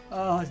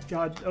 Oh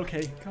God.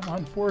 Okay, come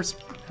on, Force,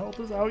 help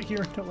us out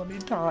here. Don't let me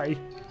die.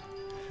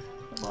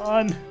 Come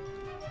on.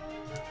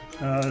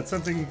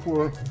 Something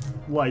for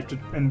life,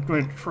 and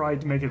going to try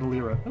to make it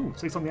Alira. Oh,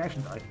 6 on the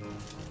action die.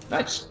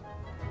 Nice.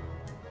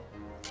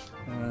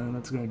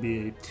 That's going to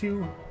be a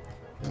 2,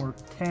 4,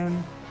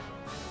 10,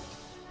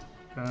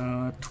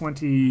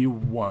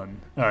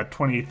 21,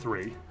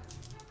 23.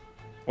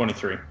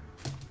 23.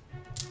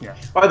 Yeah.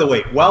 By the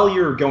way, while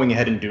you're going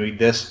ahead and doing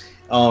this,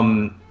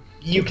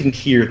 you can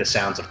hear the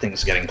sounds of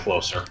things getting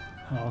closer.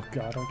 Oh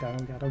God! Oh God!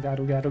 Oh God! Oh God!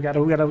 Oh God!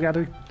 Oh God! Oh God!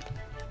 Oh God!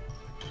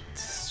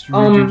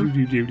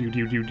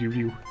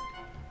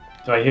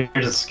 Do I hear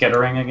the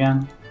skittering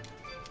again?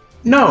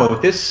 No,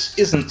 this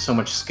isn't so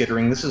much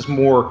skittering. This is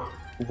more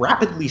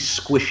rapidly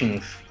squishing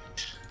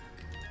feet.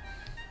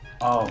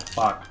 Oh,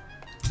 fuck.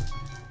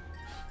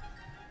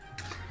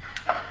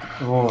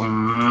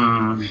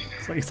 Oh,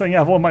 It's like saying I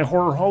have one of my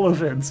horror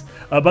holovins.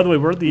 By the way,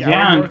 we're at the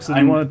hour mark, so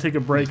do you want to take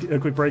a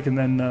quick break, and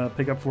then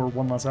pick up for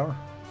one last hour?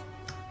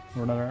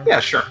 Or another hour?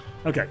 Yeah, sure.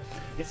 Okay.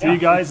 See you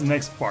guys in the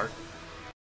next part.